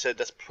 As I said,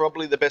 that's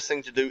probably the best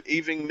thing to do.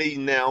 Even me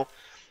now,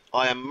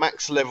 I am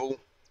max level.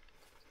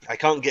 I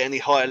can't get any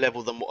higher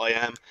level than what I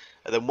am.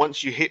 And then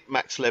once you hit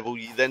max level,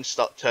 you then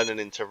start turning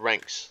into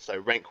ranks. So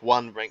rank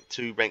 1, rank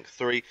 2, rank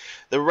 3.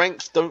 The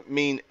ranks don't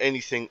mean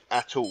anything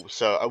at all.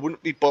 So I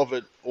wouldn't be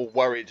bothered or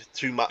worried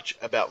too much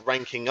about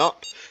ranking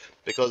up,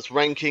 because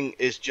ranking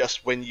is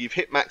just when you've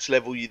hit max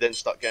level, you then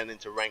start getting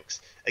into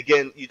ranks.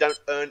 Again, you don't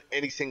earn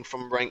anything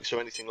from ranks or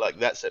anything like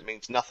that, so it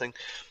means nothing.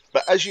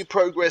 But as you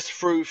progress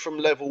through from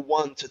level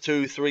 1 to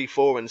 2, 3,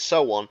 4 and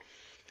so on,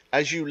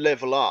 as you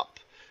level up,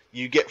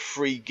 you get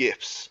free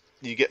gifts,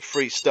 you get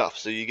free stuff.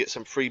 So you get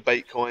some free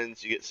bait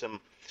coins, you get some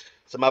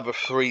other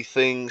free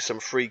things, some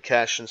free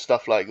cash and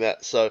stuff like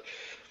that. So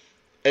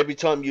every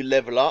time you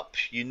level up,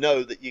 you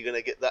know that you're going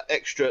to get that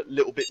extra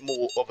little bit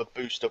more of a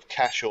boost of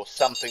cash or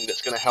something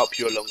that's going to help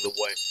you along the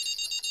way.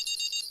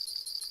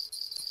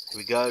 Here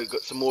we go,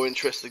 got some more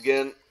interest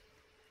again.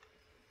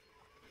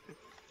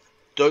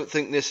 Don't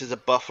think this is a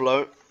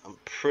buffalo. I'm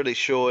pretty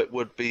sure it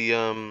would be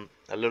a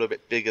little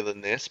bit bigger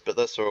than this, but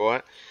that's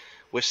alright.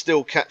 We're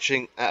still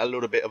catching at a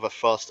little bit of a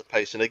faster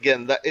pace, and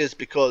again that is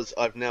because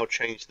I've now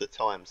changed the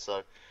time.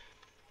 So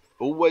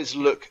always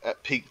look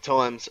at peak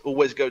times,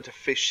 always go to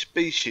fish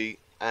species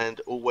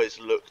and always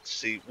look to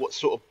see what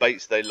sort of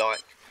baits they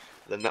like.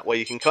 Then that way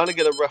you can kind of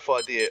get a rough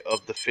idea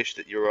of the fish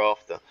that you're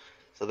after.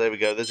 So there we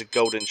go, there's a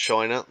golden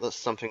shiner. That's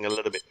something a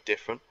little bit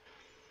different.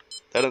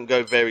 They don't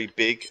go very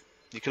big.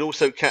 You can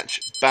also catch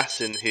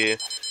bass in here,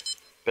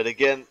 but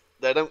again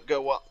they don't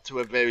go up to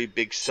a very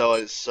big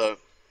size. So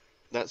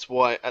that's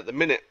why at the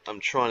minute I'm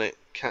trying to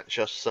catch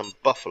us some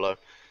buffalo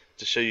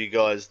to show you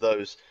guys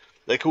those.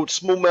 They're called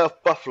smallmouth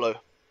buffalo,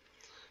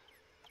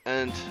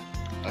 and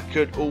I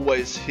could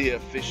always hear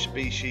fish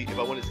species. If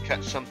I wanted to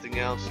catch something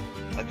else,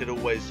 I could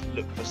always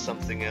look for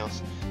something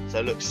else.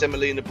 So look,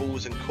 semolina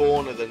balls and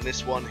corn, and then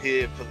this one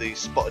here for the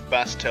spotted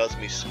bass tells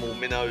me small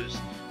minnows,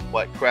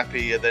 white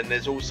crappie, and then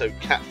there's also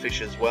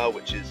catfish as well,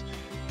 which is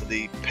for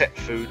the pet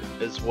food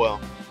as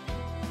well.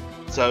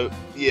 So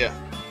yeah,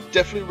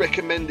 definitely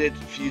recommended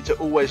for you to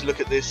always look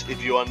at this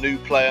if you are a new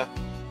player.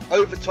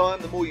 Over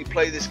time, the more you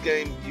play this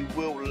game, you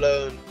will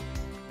learn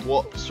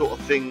what sort of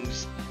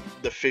things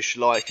the fish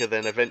like, and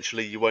then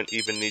eventually you won't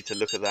even need to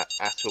look at that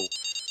at all.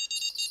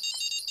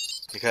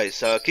 Okay,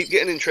 so I keep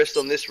getting interest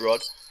on this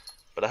rod,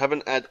 but I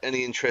haven't had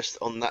any interest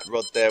on that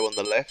rod there on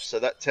the left, so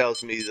that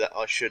tells me that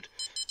I should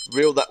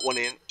reel that one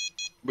in,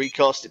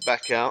 recast it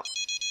back out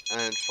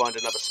and find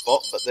another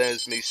spot. But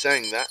there's me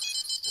saying that,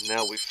 and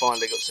now we've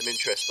finally got some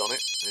interest on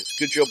it, and it's a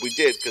good job we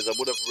did, because I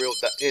would have reeled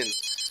that in.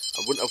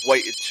 I wouldn't have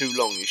waited too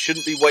long. You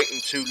shouldn't be waiting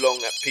too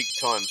long at peak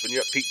times. When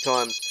you're at peak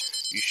times,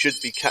 you should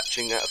be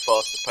catching at a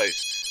faster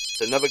pace.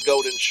 So another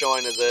golden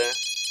shiner there.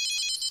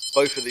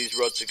 Both of these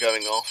rods are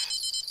going off.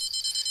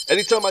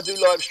 Anytime I do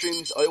live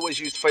streams, I always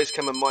use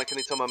Facecam and mic.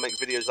 Anytime I make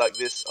videos like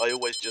this, I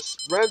always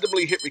just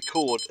randomly hit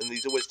record, and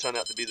these always turn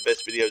out to be the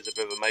best videos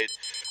I've ever made.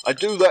 I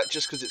do that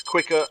just because it's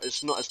quicker,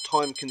 it's not as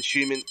time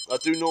consuming. I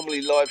do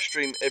normally live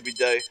stream every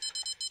day,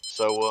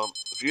 so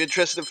if you're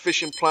interested in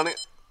Fishing Planet,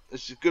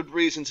 it's a good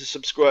reason to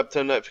subscribe,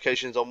 turn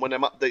notifications on when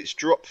them updates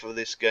drop for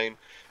this game.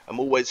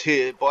 I'm always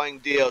here buying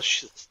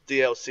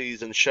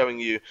DLCs and showing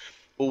you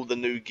all the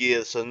new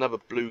gear. So another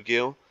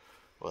bluegill.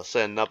 Well, I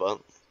say another.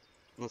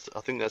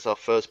 I think that's our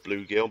first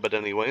bluegill, but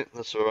anyway,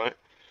 that's alright.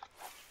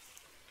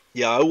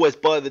 Yeah, I always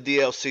buy the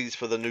DLCs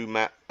for the new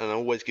map, and I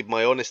always give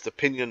my honest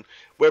opinion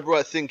whether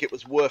I think it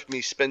was worth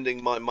me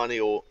spending my money,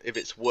 or if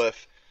it's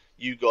worth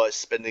you guys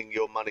spending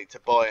your money to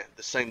buy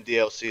the same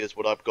DLC as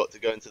what I've got to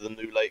go into the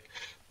new lake.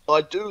 I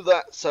do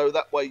that so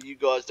that way you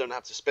guys don't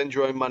have to spend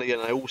your own money,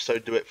 and I also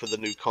do it for the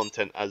new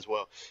content as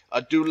well.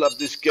 I do love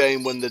this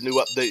game when the new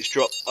updates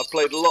drop. I've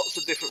played lots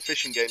of different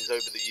fishing games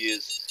over the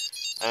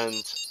years,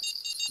 and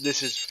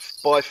this is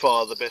by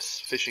far the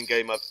best fishing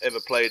game I've ever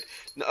played.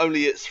 Not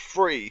only it's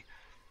free,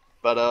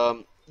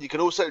 but you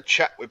can also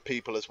chat with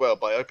people as well.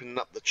 By opening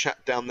up the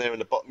chat down there in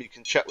the bottom, you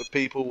can chat with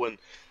people, and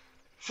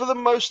for the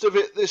most of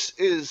it, this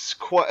is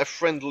quite a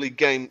friendly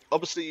game.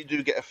 Obviously, you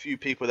do get a few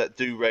people that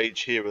do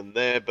rage here and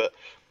there, but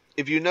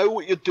if you know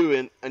what you're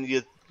doing and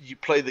you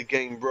play the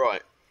game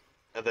right,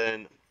 and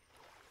then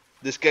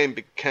this game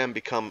can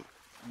become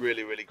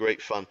really, really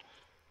great fun.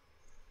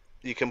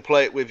 You can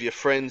play it with your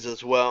friends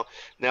as well.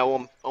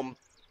 Now I'm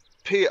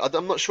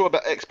not sure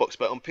about Xbox,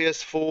 but on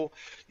PS4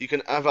 you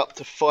can have up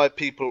to 5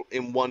 people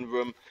in one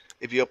room.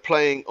 If you're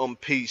playing on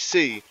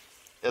PC,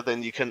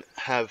 then you can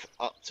have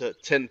up to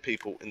 10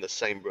 people in the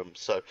same room.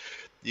 So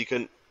you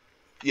can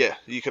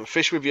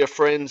fish with your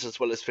friends as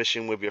well as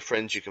fishing with your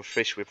friends. You can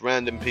fish with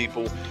random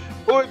people,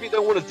 or if you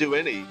don't want to do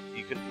any,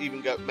 you can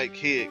even go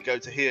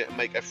to here and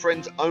make a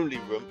friends only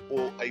room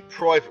or a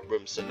private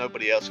room so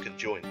nobody else can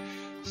join.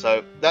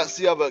 So that's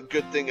the other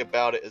good thing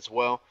about it as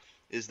well,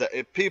 is that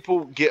if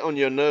people get on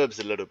your nerves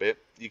a little bit,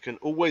 you can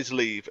always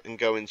leave and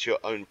go into your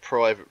own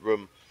private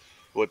room.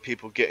 Or if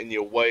people get in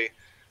your way,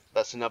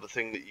 that's another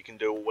thing that you can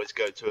do, always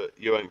go to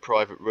your own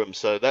private room.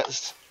 So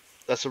that's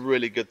a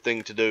really good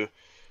thing to do.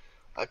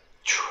 I'm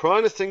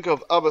trying to think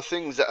of other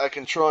things that I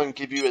can try and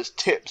give you as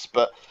tips,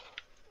 but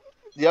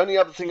the only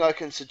other thing I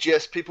can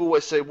suggest, people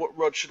always say, what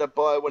rod should I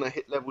buy when I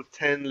hit level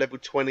 10, level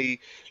 20,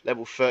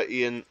 level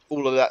 30 and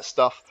all of that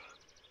stuff.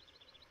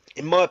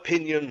 In my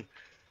opinion,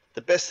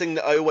 the best thing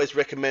that I always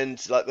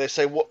recommend, like they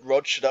say, what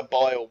rod should I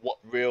buy, or what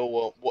reel,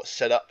 or what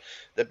setup?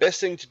 The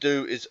best thing to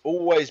do is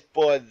always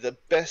buy the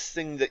best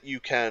thing that you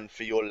can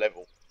for your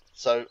level.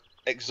 So,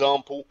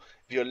 example,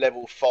 if you're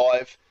level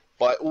 5,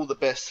 buy all the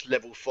best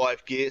level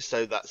 5 gear.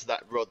 So that's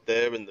that rod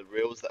there, and the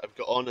reels that I've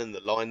got on, and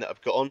the line that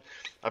I've got on.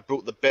 I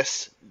brought the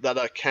best that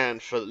I can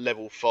for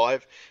level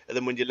 5. And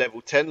then when you're level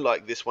 10,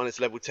 like this one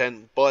is level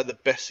 10, buy the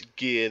best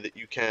gear that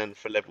you can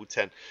for level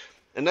 10.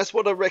 And that's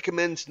what I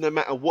recommend no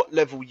matter what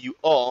level you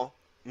are.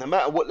 No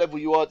matter what level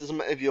you are, it doesn't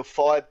matter if you're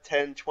 5,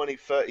 10, 20,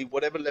 30,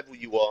 whatever level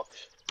you are.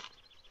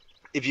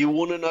 If you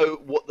want to know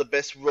what the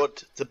best rod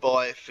to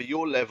buy for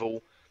your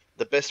level,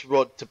 the best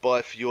rod to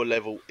buy for your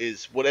level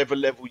is whatever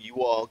level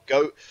you are.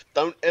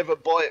 Don't ever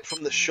buy it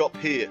from the shop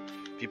here.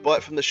 If you buy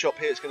it from the shop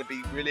here, it's going to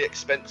be really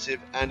expensive,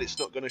 and it's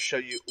not going to show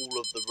you all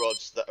of the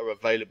rods that are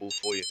available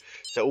for you.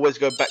 So always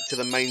go back to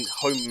the main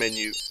home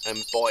menu and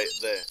buy it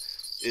there.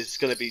 It's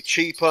going to be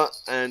cheaper,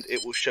 and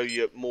it will show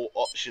you more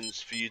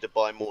options for you to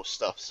buy more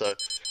stuff. So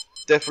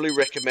definitely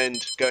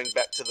recommend going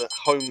back to the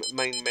home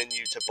main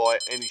menu to buy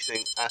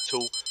anything at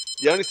all.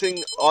 The only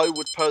thing I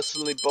would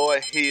personally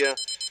buy here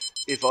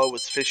if I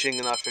was fishing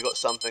and I forgot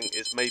something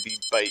is maybe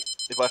bait.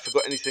 If I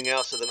forgot anything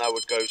else, then I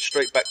would go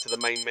straight back to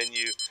the main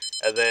menu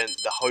and then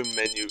the home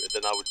menu, and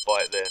then I would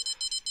buy it there.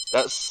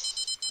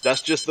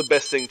 That's just the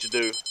best thing to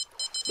do.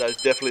 That is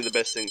definitely the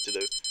best thing to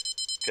do.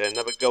 Okay,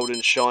 another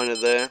golden shiner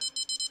there.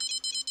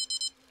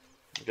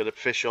 Got a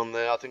fish on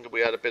there. I think we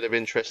had a bit of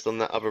interest on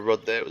that other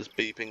rod there. It was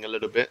beeping a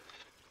little bit.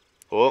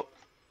 Oh,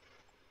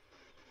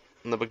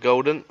 another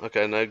golden.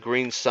 Okay, no,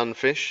 green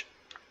sunfish.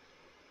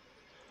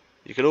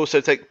 You can also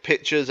take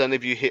pictures, and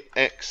if you hit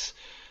X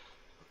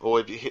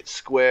or if you hit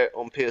square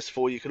on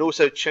PS4, you can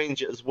also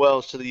change it as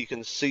well so that you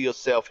can see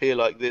yourself here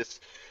like this.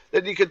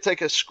 Then you can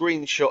take a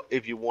screenshot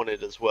if you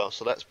wanted as well.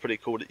 So that's pretty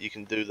cool that you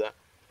can do that.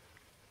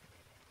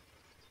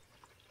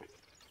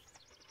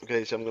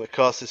 Okay, so I'm going to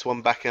cast this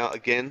one back out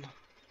again.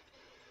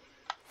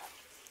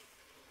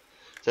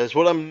 So that's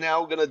what I'm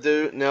now going to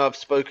do. Now I've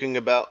spoken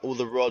about all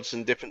the rods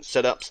and different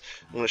setups,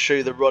 I'm going to show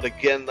you the rod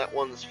again. That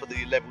one's for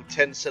the level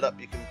 10 setup.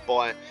 You can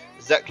buy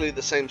exactly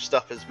the same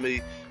stuff as me,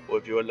 or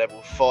if you're a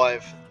level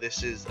 5,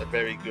 this is a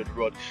very good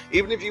rod.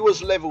 Even if you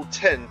was level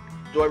 10,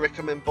 do I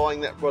recommend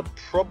buying that rod?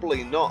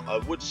 Probably not. I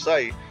would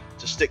say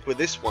to stick with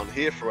this one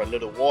here for a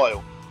little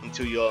while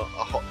until you're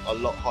a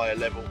lot higher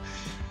level.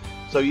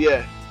 So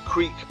yeah,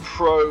 Creek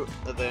Pro,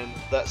 and then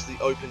that's the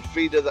open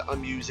feeder that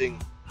I'm using.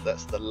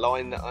 That's the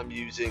line that I'm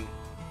using.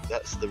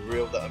 That's the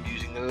reel that I'm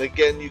using. And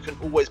again, you can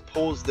always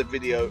pause the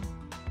video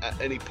at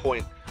any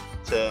point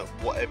to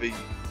whatever you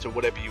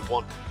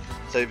want.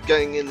 So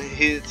going in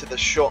here to the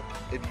shop,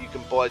 if you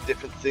can buy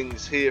different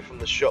things here from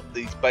the shop,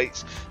 these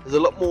baits, there's a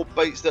lot more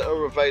baits that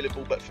are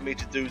available, but for me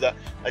to do that,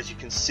 as you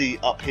can see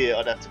up here,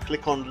 I'd have to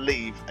click on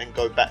leave and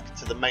go back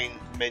to the main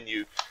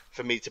menu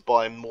for me to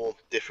buy more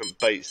different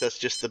baits. That's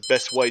just the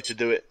best way to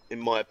do it, in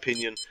my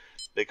opinion,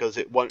 because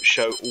it won't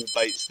show all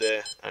baits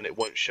there, and it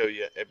won't show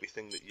you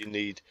everything that you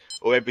need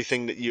or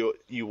everything that you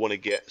want to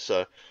get.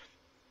 So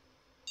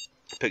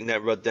putting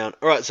that rod down.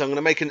 Alright, so I'm going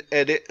to make an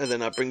edit and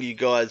then I'll bring you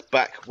guys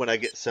back when I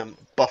get some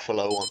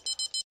buffalo on.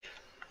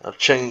 I've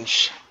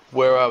changed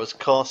where I was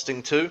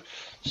casting to.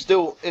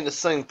 Still in the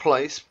same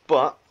place,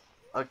 but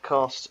I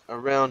cast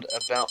around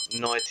about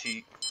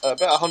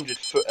 100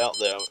 foot out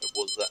there it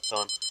was that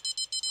time.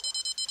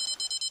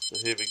 So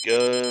here we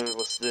go.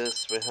 What's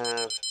this? We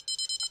have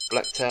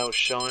blacktail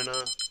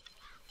shiner.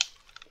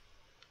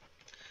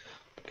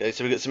 Okay,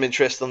 so we got some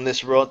interest on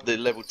this rod, the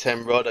level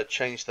 10 rod. I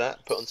changed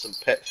that, put on some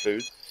pet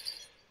food,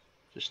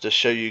 just to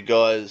show you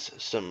guys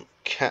some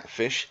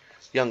catfish,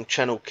 young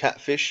channel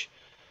catfish.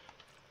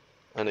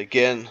 And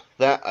again,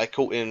 that I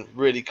caught in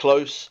really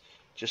close,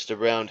 just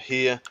around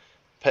here.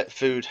 Pet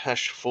food,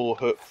 hash 4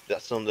 hook,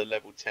 that's on the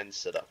level 10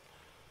 setup.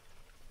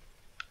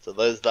 So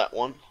there's that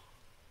one.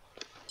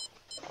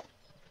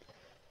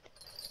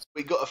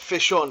 We got a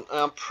fish on, and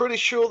I'm pretty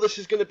sure this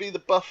is going to be the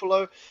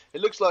buffalo.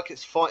 It looks like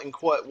it's fighting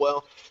quite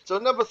well. So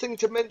another thing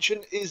to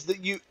mention is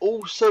that you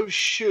also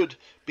should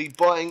be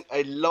buying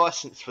a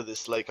license for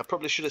this lake. I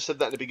probably should have said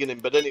that in the beginning,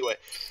 but anyway,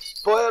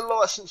 buy a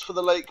license for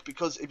the lake,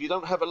 because if you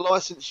don't have a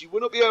license, you will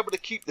not be able to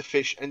keep the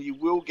fish and you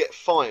will get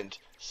fined.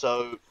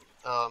 So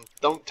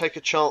don't take a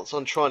chance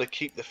on trying to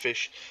keep the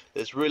fish.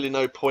 There's really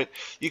no point.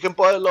 You can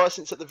buy a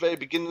license at the very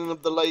beginning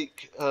of the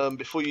lake.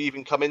 Before you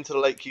even come into the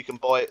lake, you can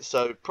buy it,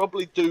 so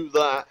probably do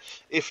that.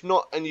 If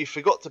not, and you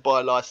forgot to buy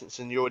a license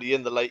and you're already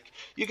in the lake,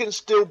 you can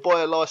still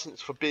buy a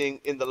license for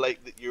being in the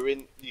lake that you're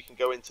in. You can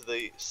go into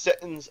the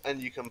settings and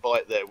you can buy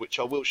it there, which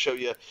I will show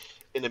you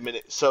in a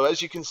minute. So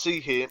as you can see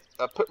here,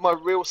 I put my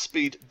reel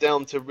speed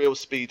down to reel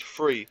speed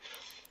 3.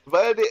 If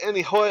I had it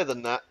any higher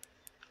than that,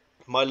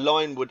 my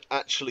line would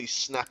actually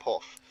snap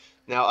off.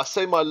 Now I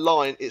say my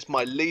line, it's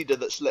my leader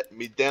that's letting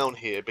me down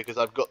here, because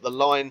I've got the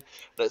line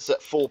that's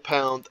at 4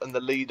 pound and the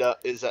leader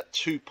is at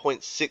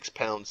 2.6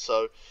 pounds.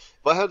 So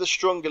if I had a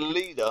stronger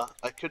leader,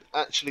 I could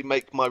actually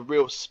make my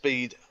reel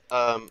speed,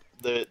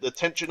 the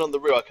tension on the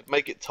reel, I could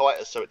make it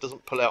tighter so it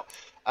doesn't pull out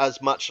as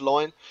much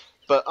line.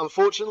 But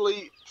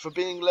unfortunately, for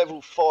being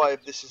level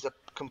 5, this is a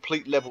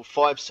complete level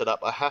 5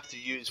 setup. I have to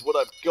use what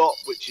I've got,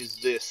 which is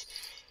this.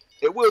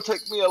 It will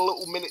take me a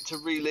little minute to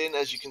reel in.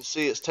 As you can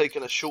see, it's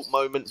taken a short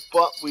moment,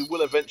 but we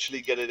will eventually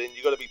get it in.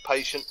 You've got to be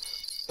patient.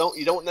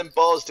 You don't want them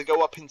bars to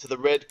go up into the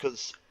red,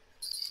 because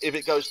if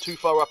it goes too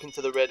far up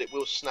into the red, it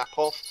will snap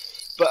off.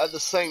 But at the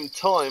same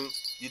time,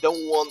 you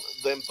don't want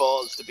them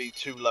bars to be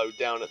too low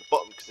down at the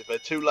bottom, because if they're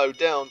too low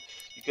down,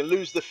 you can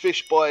lose the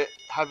fish by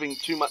having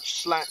too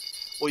much slack,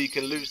 or you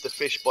can lose the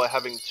fish by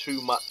having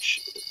too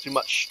much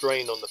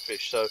strain on the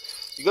fish. So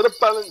you got to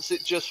balance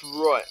it just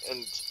right.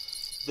 And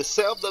the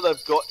setup that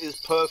I've got is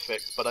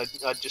perfect, but I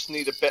just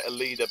need a better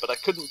leader. But I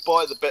couldn't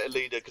buy the better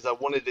leader because I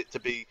wanted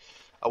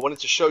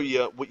to show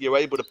you what you're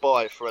able to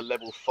buy for a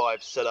level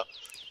 5 setup.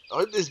 I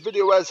hope this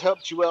video has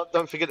helped you out.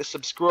 Don't forget to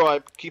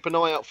subscribe. Keep an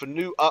eye out for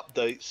new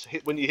updates.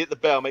 When you hit the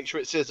bell, make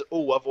sure it says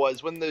all.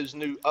 Otherwise, when those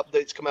new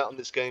updates come out on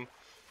this game,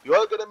 you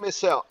are going to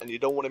miss out, and you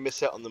don't want to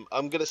miss out on them.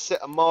 I'm going to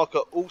set a marker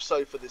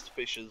also for this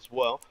fish as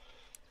well.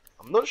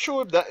 I'm not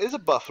sure if that is a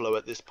buffalo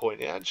at this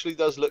point. It actually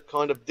does look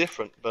kind of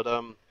different, but I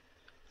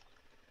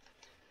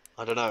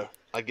don't know.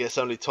 I guess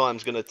only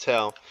time's going to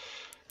tell.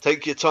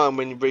 Take your time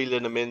when you're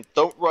reeling them in.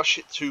 Don't rush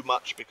it too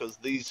much, because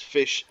these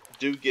fish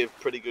do give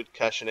pretty good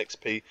cash and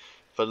XP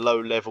for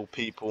low level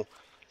people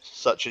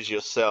such as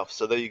yourself.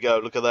 So there you go.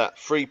 Look at that.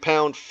 3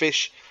 pound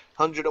fish,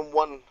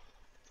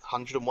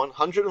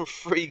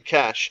 103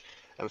 cash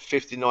and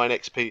 59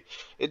 XP.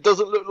 It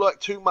doesn't look like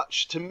too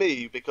much to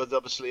me, because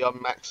obviously I'm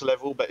max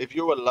level. But if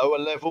you're a lower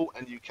level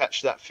and you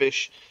catch that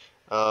fish,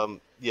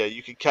 yeah,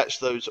 you can catch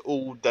those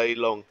all day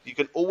long. You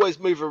can always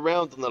move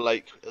around on the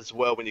lake as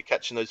well when you're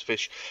catching those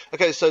fish.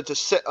 Okay, so to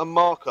set a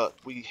marker,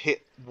 we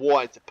hit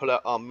Y to pull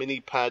out our mini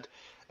pad,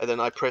 and then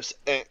I press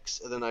X,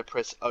 and then I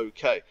press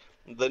OK.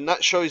 Then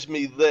that shows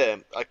me there.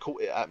 I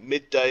caught it at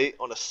midday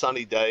on a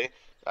sunny day.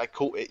 I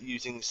caught it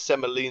using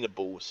semolina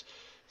balls.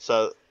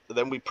 So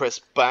then we press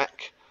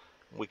back.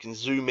 We can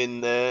zoom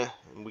in there,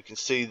 and we can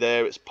see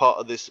there it's part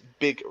of this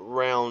big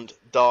round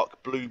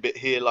dark blue bit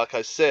here. Like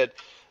I said,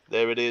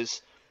 there it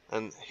is.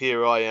 And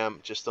here I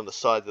am just on the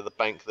side of the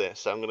bank there.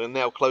 So I'm going to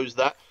now close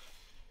that.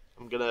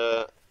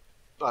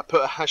 I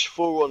put a hash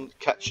 4 on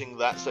catching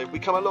that. So if we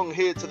come along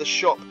here to the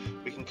shop,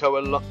 we can go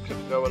along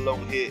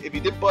here. If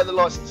you didn't buy the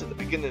license at the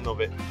beginning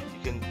of it,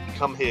 you can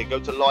come here, go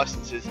to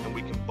licenses, and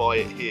we can buy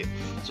it here.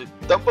 So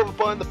don't bother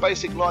buying the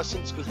basic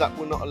license, because that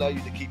will not allow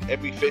you to keep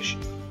every fish.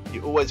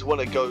 You always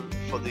want to go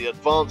for the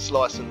advanced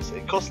license.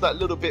 It costs that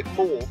little bit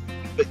more,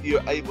 but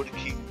you're able to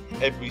keep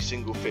every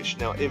single fish.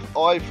 Now if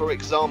I, for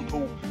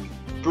example,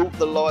 brought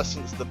the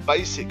license, the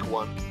basic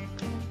one,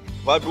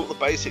 if I brought the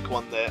basic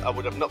one there, I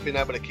would have not been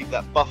able to keep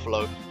that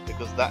buffalo,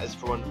 because that is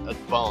for an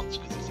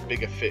advanced, because it's a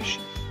bigger fish.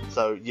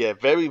 So yeah,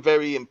 very,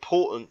 very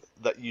important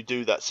that you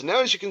do that. So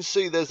now, as you can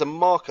see, there's a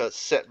marker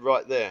set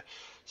right there.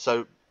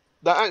 So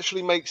that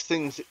actually makes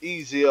things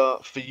easier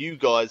for you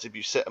guys if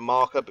you set a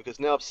marker, because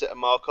now I've set a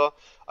marker,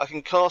 I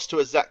can cast to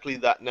exactly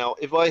that. Now,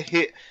 if I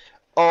hit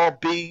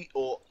RB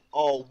or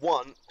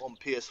R1 on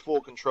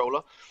PS4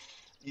 controller,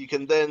 you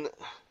can then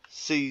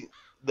see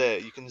there,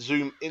 you can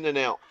zoom in and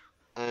out,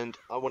 and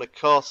I want to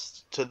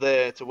cast to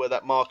there, to where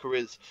that marker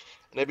is,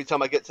 and every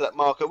time I get to that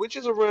marker, which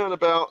is around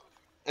about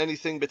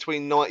anything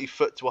between 90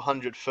 foot to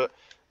 100 foot,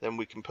 then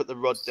we can put the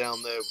rod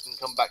down there, we can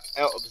come back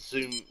out of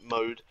zoom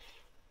mode,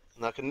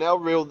 and I can now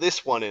reel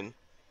this one in,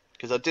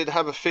 because I did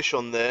have a fish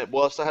on there.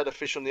 Whilst I had a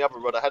fish on the other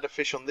rod, I had a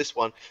fish on this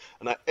one,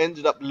 and I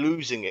ended up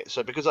losing it.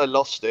 So because I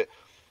lost it,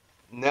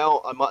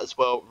 now I might as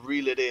well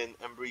reel it in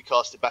and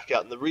recast it back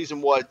out. And the reason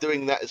why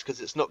doing that is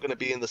because it's not going to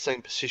be in the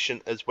same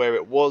position as where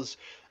it was,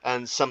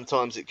 and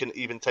sometimes it can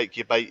even take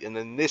your bait, and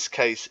in this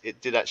case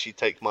it did actually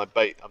take my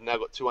bait. I've now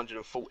got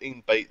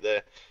 214 bait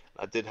there.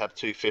 I did have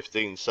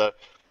 215. So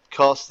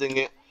casting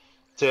it,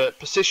 to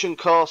position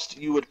cast,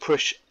 you would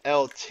push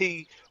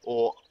LT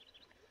or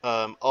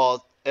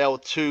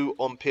L2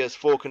 on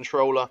PS4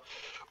 controller,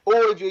 or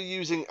if you're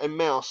using a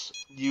mouse,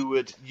 you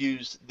would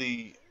use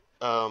the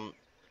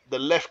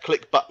left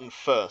click button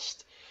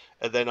first,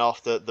 and then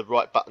after the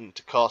right button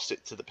to cast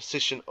it to the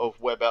position of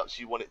whereabouts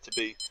you want it to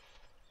be.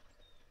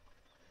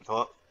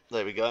 Oh,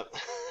 there we go.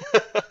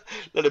 A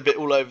little bit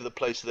all over the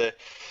place there.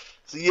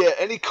 So yeah,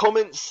 any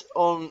comments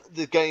on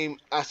the game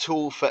at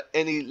all for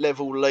any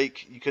level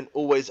lake, you can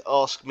always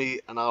ask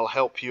me and I'll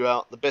help you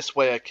out the best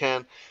way I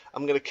can.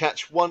 I'm going to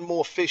catch one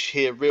more fish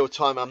here real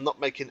time. I'm not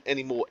making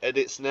any more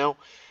edits now.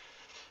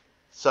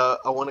 So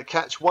I want to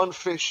catch one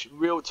fish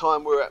real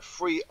time. We're at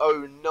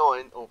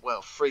 3:09, or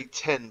well,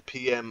 3:10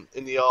 p.m.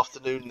 in the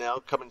afternoon now,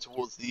 coming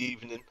towards the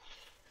evening.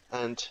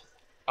 And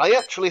I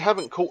actually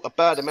haven't caught a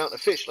bad amount of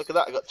fish. Look at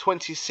that, I got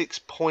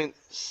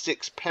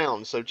 26.6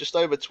 pounds, so just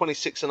over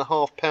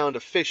 26.5 pounds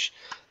of fish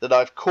that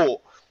I've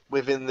caught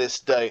within this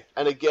day.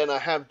 And again, I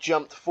have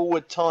jumped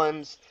forward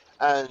times,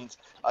 and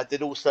I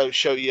did also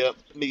show you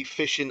me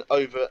fishing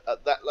over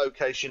at that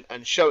location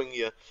and showing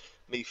you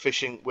me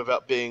fishing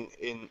without being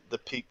in the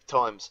peak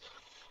times.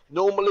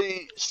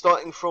 Normally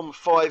starting from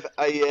 5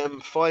 AM,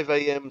 5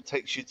 AM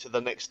takes you to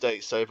the next day.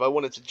 So if I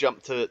wanted to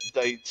jump to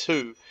day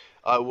 2,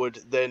 I would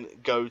then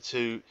go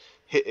to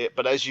hit it.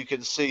 But as you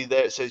can see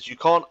there, it says you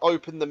can't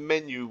open the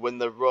menu when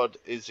the rod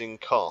is in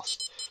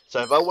cast.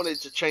 So if I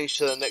wanted to change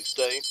to the next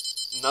day,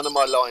 none of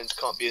my lines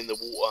can't be in the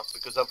water,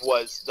 because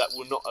otherwise that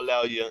will not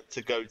allow you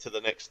to go to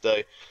the next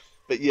day.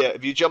 But yeah,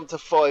 if you jump to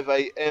 5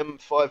 AM,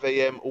 5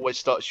 AM always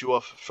starts you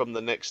off from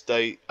the next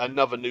day,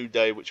 another new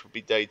day, which would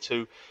be day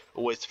 2.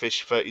 Always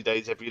fish 30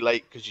 days every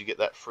lake, because you get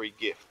that free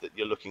gift that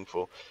you're looking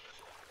for.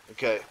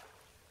 Okay,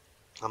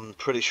 I'm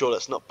pretty sure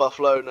that's not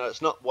buffalo. No,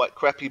 it's not white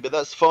crappie, but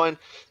that's fine.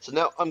 So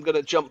now I'm going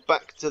to jump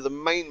back to the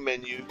main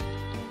menu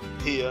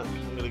here.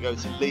 I'm going to go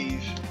to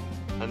leave,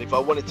 and if I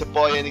wanted to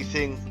buy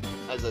anything,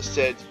 as I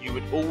said, you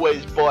would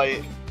always buy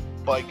it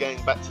by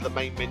going back to the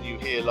main menu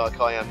here,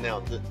 like I am now.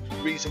 The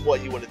reason why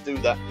you want to do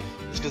that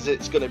is because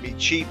it's going to be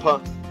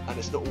cheaper, and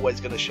it's not always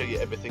going to show you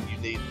everything you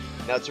need.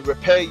 Now, to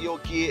repair your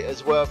gear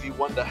as well, if you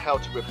wonder how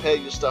to repair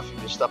your stuff if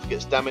your stuff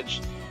gets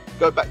damaged,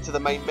 go back to the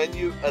main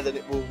menu, and then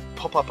it will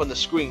pop up on the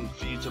screen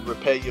for you to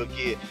repair your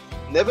gear.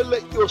 Never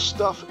let your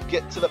stuff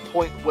get to the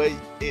point where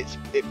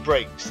it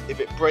breaks. If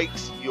it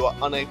breaks, you are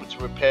unable to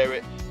repair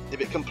it. If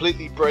it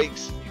completely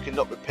breaks, you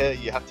cannot repair.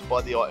 You have to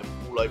buy the item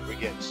all over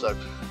again. So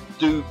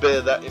do bear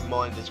that in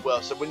mind as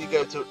well. So when you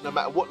go to, no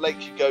matter what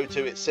lake you go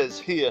to, it says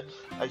here,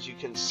 as you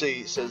can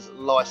see, it says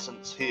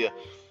license here.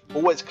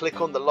 Always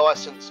click on the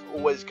license,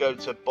 always go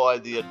to buy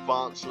the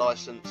advanced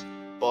license,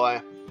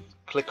 buy,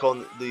 click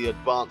on the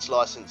advanced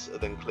license, and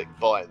then click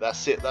buy.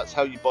 That's it, that's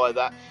how you buy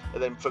that.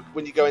 And then for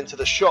when you go into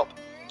the shop,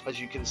 as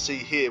you can see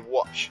here,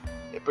 watch,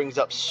 it brings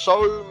up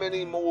so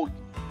many more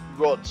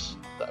rods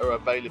that are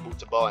available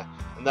to buy.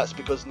 And that's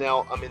because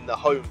now I'm in the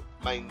home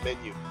main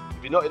menu.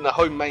 If you're not in the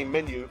home main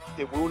menu,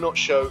 it will not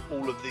show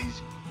all of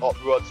these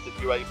rods that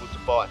you're able to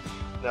buy.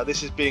 Now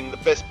this is being the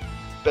best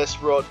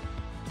rod,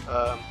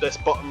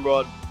 best bottom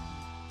rod,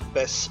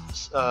 best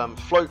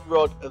float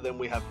rod, and then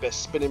we have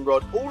best spinning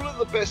rod. All of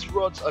the best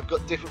rods, I've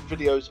got different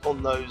videos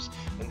on those,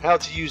 and how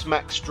to use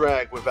max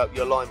drag without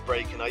your line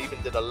breaking. I even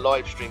did a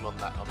live stream on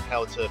that, on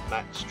how to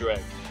max drag,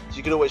 so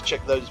you can always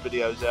check those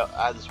videos out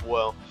as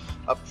well.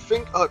 I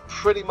think I've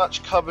pretty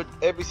much covered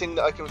everything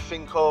that I can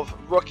think of.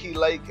 Rocky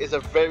Lake is a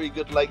very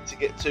good lake to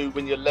get to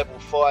when you're level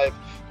 5.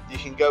 You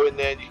can go in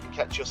there and you can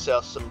catch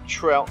yourself some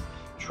trout.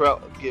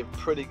 Trout give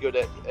pretty good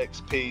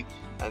XP,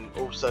 and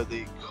also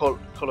the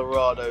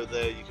Colorado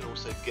there, you can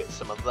also get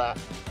some of that.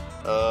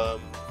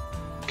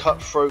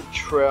 Cutthroat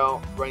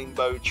trout,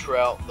 rainbow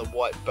trout, the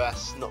white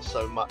bass, not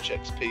so much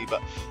XP,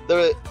 but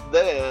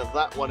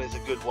that one is a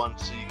good one,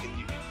 so you can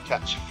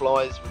catch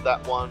flies with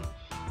that one.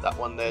 That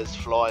one there's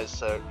flies,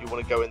 so you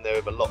want to go in there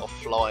with a lot of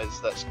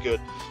flies. That's good.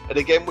 And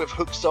again, with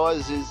hook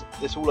sizes,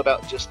 it's all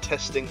about just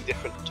testing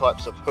different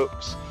types of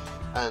hooks,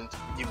 and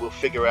you will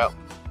figure out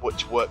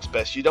which works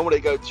best. You don't want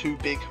to go too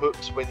big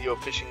hooks when you're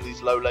fishing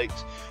these low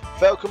lakes.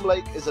 Falcon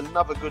Lake is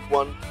another good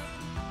one.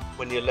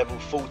 When you're level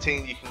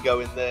 14, you can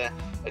go in there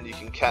and you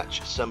can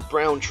catch some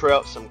brown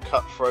trout, some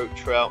cutthroat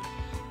trout,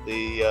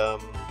 the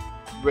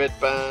red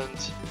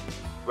band,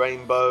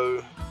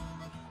 rainbow,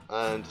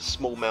 and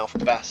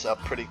smallmouth bass are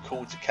pretty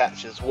cool to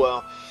catch as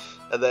well.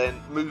 And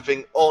then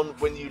moving on,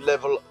 when you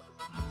level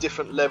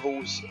different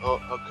levels,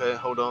 oh, okay,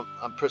 hold on,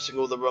 I'm pressing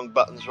all the wrong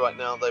buttons right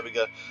now. There we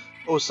go.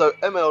 Also,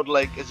 Emerald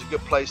Lake is a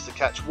good place to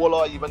catch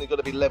walleye. You've only got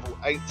to be level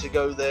 8 to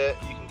go there.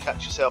 You can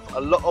catch yourself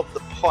a lot of the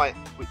pike,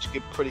 which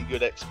give pretty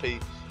good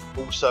XP.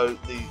 Also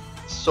the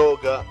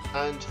sauger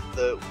and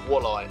the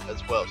walleye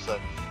as well. So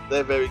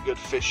they're very good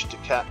fish to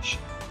catch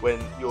when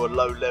you're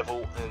low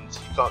level and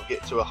you can't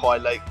get to a high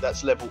lake.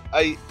 That's level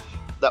 8.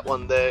 That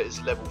one there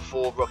is level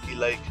 4, Rocky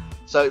Lake.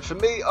 So for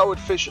me, I would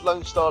fish at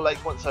Lone Star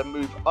Lake once I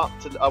move up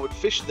to, I would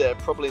fish there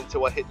probably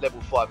until I hit level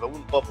 5. I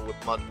wouldn't bother with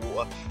mud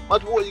water.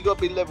 Mud water, you got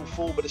to be level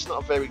 4, but it's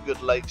not a very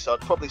good lake, so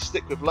I'd probably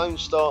stick with Lone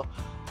Star,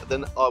 and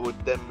then I would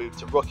then move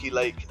to Rocky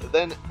Lake,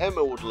 then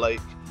Emerald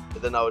Lake,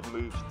 and then I would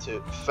move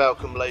to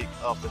Falcon Lake.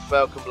 After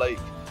Falcon Lake,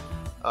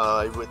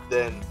 I would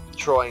then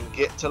try and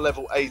get to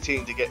level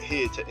 18 to get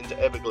here into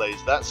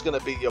Everglades. That's going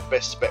to be your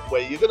best bet,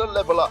 where you're going to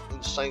level up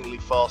insanely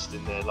fast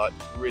in there, like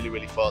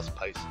really fast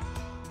pace.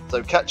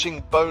 So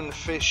catching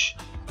bonefin,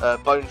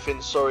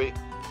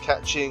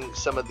 catching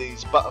some of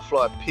these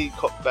butterfly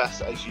peacock bass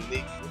as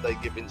unique. They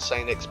give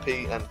insane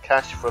XP and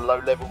cash for low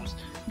levels.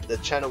 The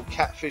channel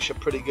catfish are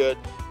pretty good.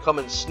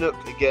 Common snook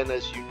again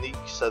as unique,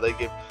 so they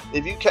give,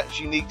 if you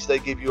catch uniques, they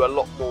give you a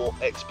lot more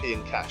XP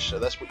and cash, so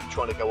that's what you're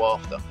trying to go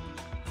after.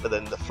 But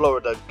then the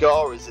Florida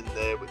gar is in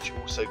there, which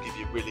also give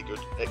you really good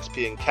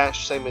XP and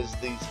cash, same as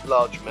these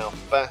largemouth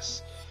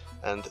bass.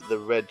 And the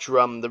red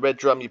drum. The red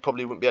drum you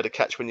probably wouldn't be able to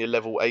catch when you're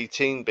level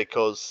 18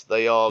 because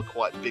they are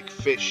quite big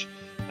fish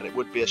and it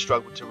would be a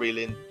struggle to reel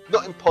in.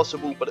 Not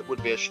impossible, but it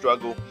would be a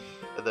struggle.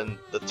 And then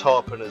the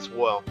tarpon as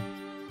well.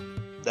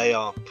 They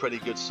are pretty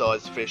good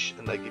sized fish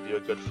and they give you a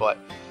good fight.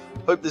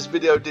 Hope this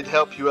video did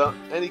help you out.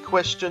 Any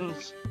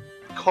questions,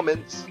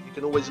 comments, you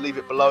can always leave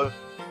it below.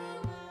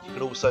 You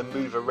can also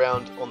move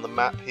around on the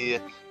map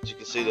here. As you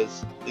can see,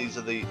 these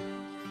are the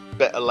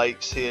better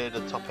lakes here,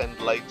 the top end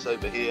lakes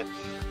over here.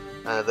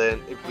 And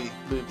then if we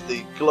move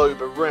the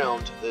globe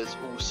around, there's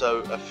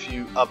also a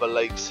few other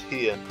lakes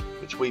here,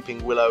 which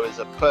Weeping Willow is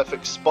a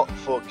perfect spot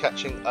for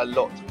catching a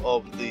lot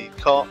of the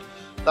carp.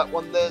 That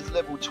one there's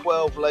level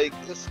 12 lake.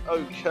 It's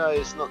okay,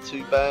 it's not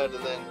too bad.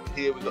 And then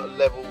here we've got a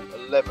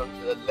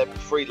level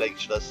 3 lake,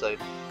 should I say.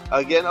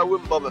 Again, I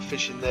wouldn't bother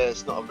fishing there,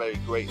 it's not a very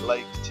great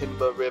lake.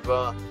 Timber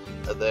River,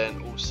 and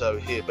then also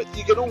here. But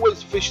you can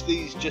always fish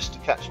these just to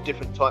catch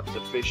different types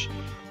of fish.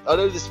 I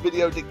know this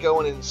video did go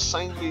on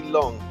insanely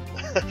long.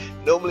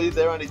 Normally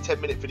they're only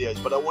 10-minute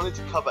videos, but I wanted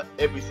to cover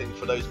everything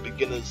for those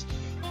beginners.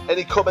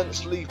 Any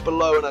comments, leave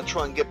below and I'll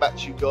try and get back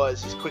to you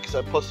guys as quick as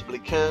I possibly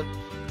can.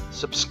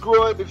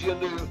 Subscribe if you're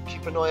new,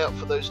 keep an eye out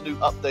for those new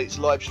updates,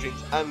 live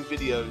streams and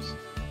videos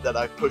that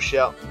I push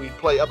out. We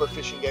play other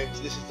fishing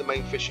games. This is the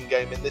main fishing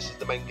game and this is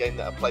the main game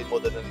that I play more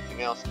than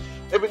anything else.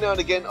 Every now and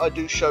again I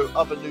do show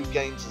other new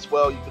games as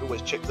well, you can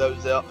always check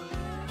those out.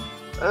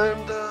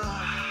 And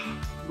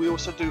we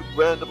also do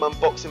random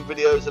unboxing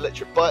videos,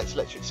 electric bikes,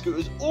 electric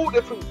scooters, all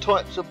different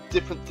types of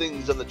different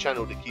things on the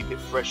channel to keep it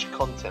fresh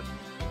content.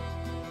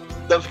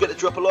 Don't forget to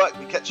drop a like.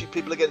 We catch you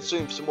people again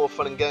soon for some more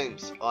fun and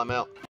games. I'm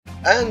out.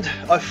 And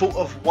I thought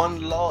of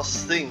one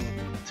last thing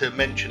to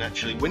mention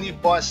actually. When you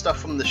buy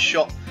stuff from the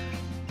shop,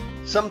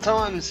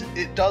 sometimes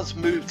it does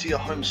move to your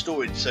home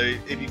storage. So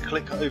if you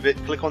click over it,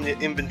 click on your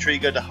inventory,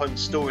 go to home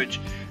storage,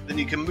 then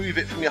you can move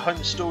it from your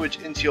home storage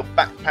into your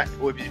backpack,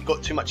 or if you've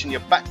got too much in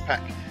your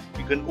backpack,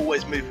 you can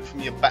always move it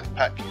from your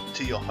backpack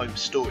to your home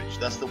storage.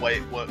 That's the way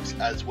it works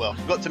as well.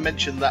 Forgot to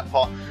mention that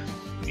part.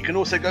 You can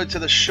also go to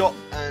the shop,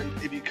 and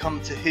if you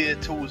come to here,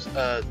 tools,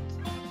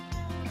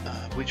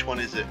 which one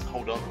is it?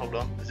 Hold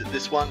on. Is it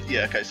this one?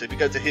 Yeah, okay. So if you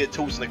go to here,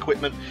 tools and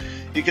equipment,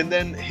 you can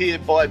then here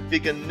buy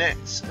bigger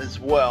nets as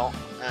well,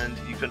 and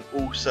you can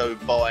also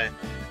buy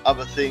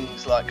other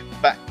things like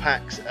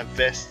backpacks and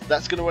vests.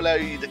 That's going to allow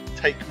you to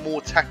take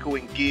more tackle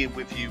and gear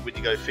with you when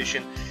you go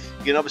fishing.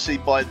 You can obviously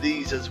buy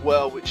these as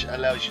well, which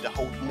allows you to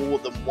hold more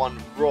than one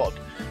rod,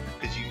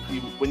 because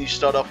when you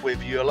start off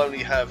with, you'll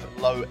only have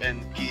low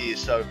end gear,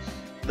 so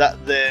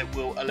that there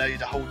will allow you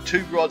to hold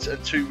 2 rods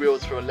and 2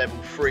 reels for a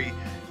level 3.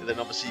 And then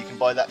obviously you can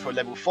buy that for a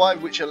level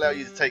 5, which allow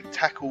you to take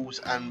tackles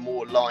and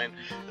more line.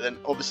 And then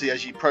obviously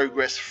as you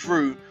progress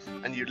through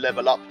and you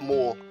level up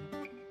more,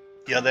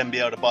 you'll then be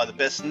able to buy the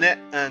best net,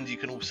 and you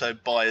can also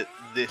buy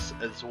this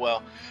as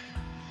well.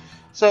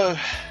 So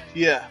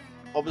yeah,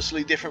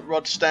 obviously different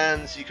rod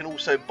stands. You can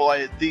also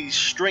buy these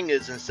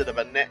stringers instead of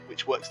a net,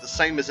 which works the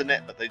same as a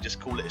net, but they just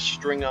call it a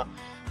stringer.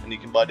 And you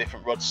can buy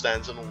different rod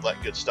stands and all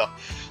that good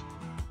stuff.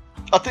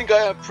 I think I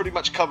have pretty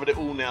much covered it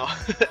all now.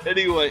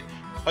 Anyway,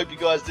 Hope you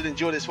guys did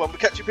enjoy this one. We'll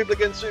catch you people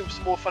again soon for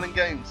some more fun and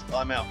games.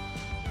 I'm out.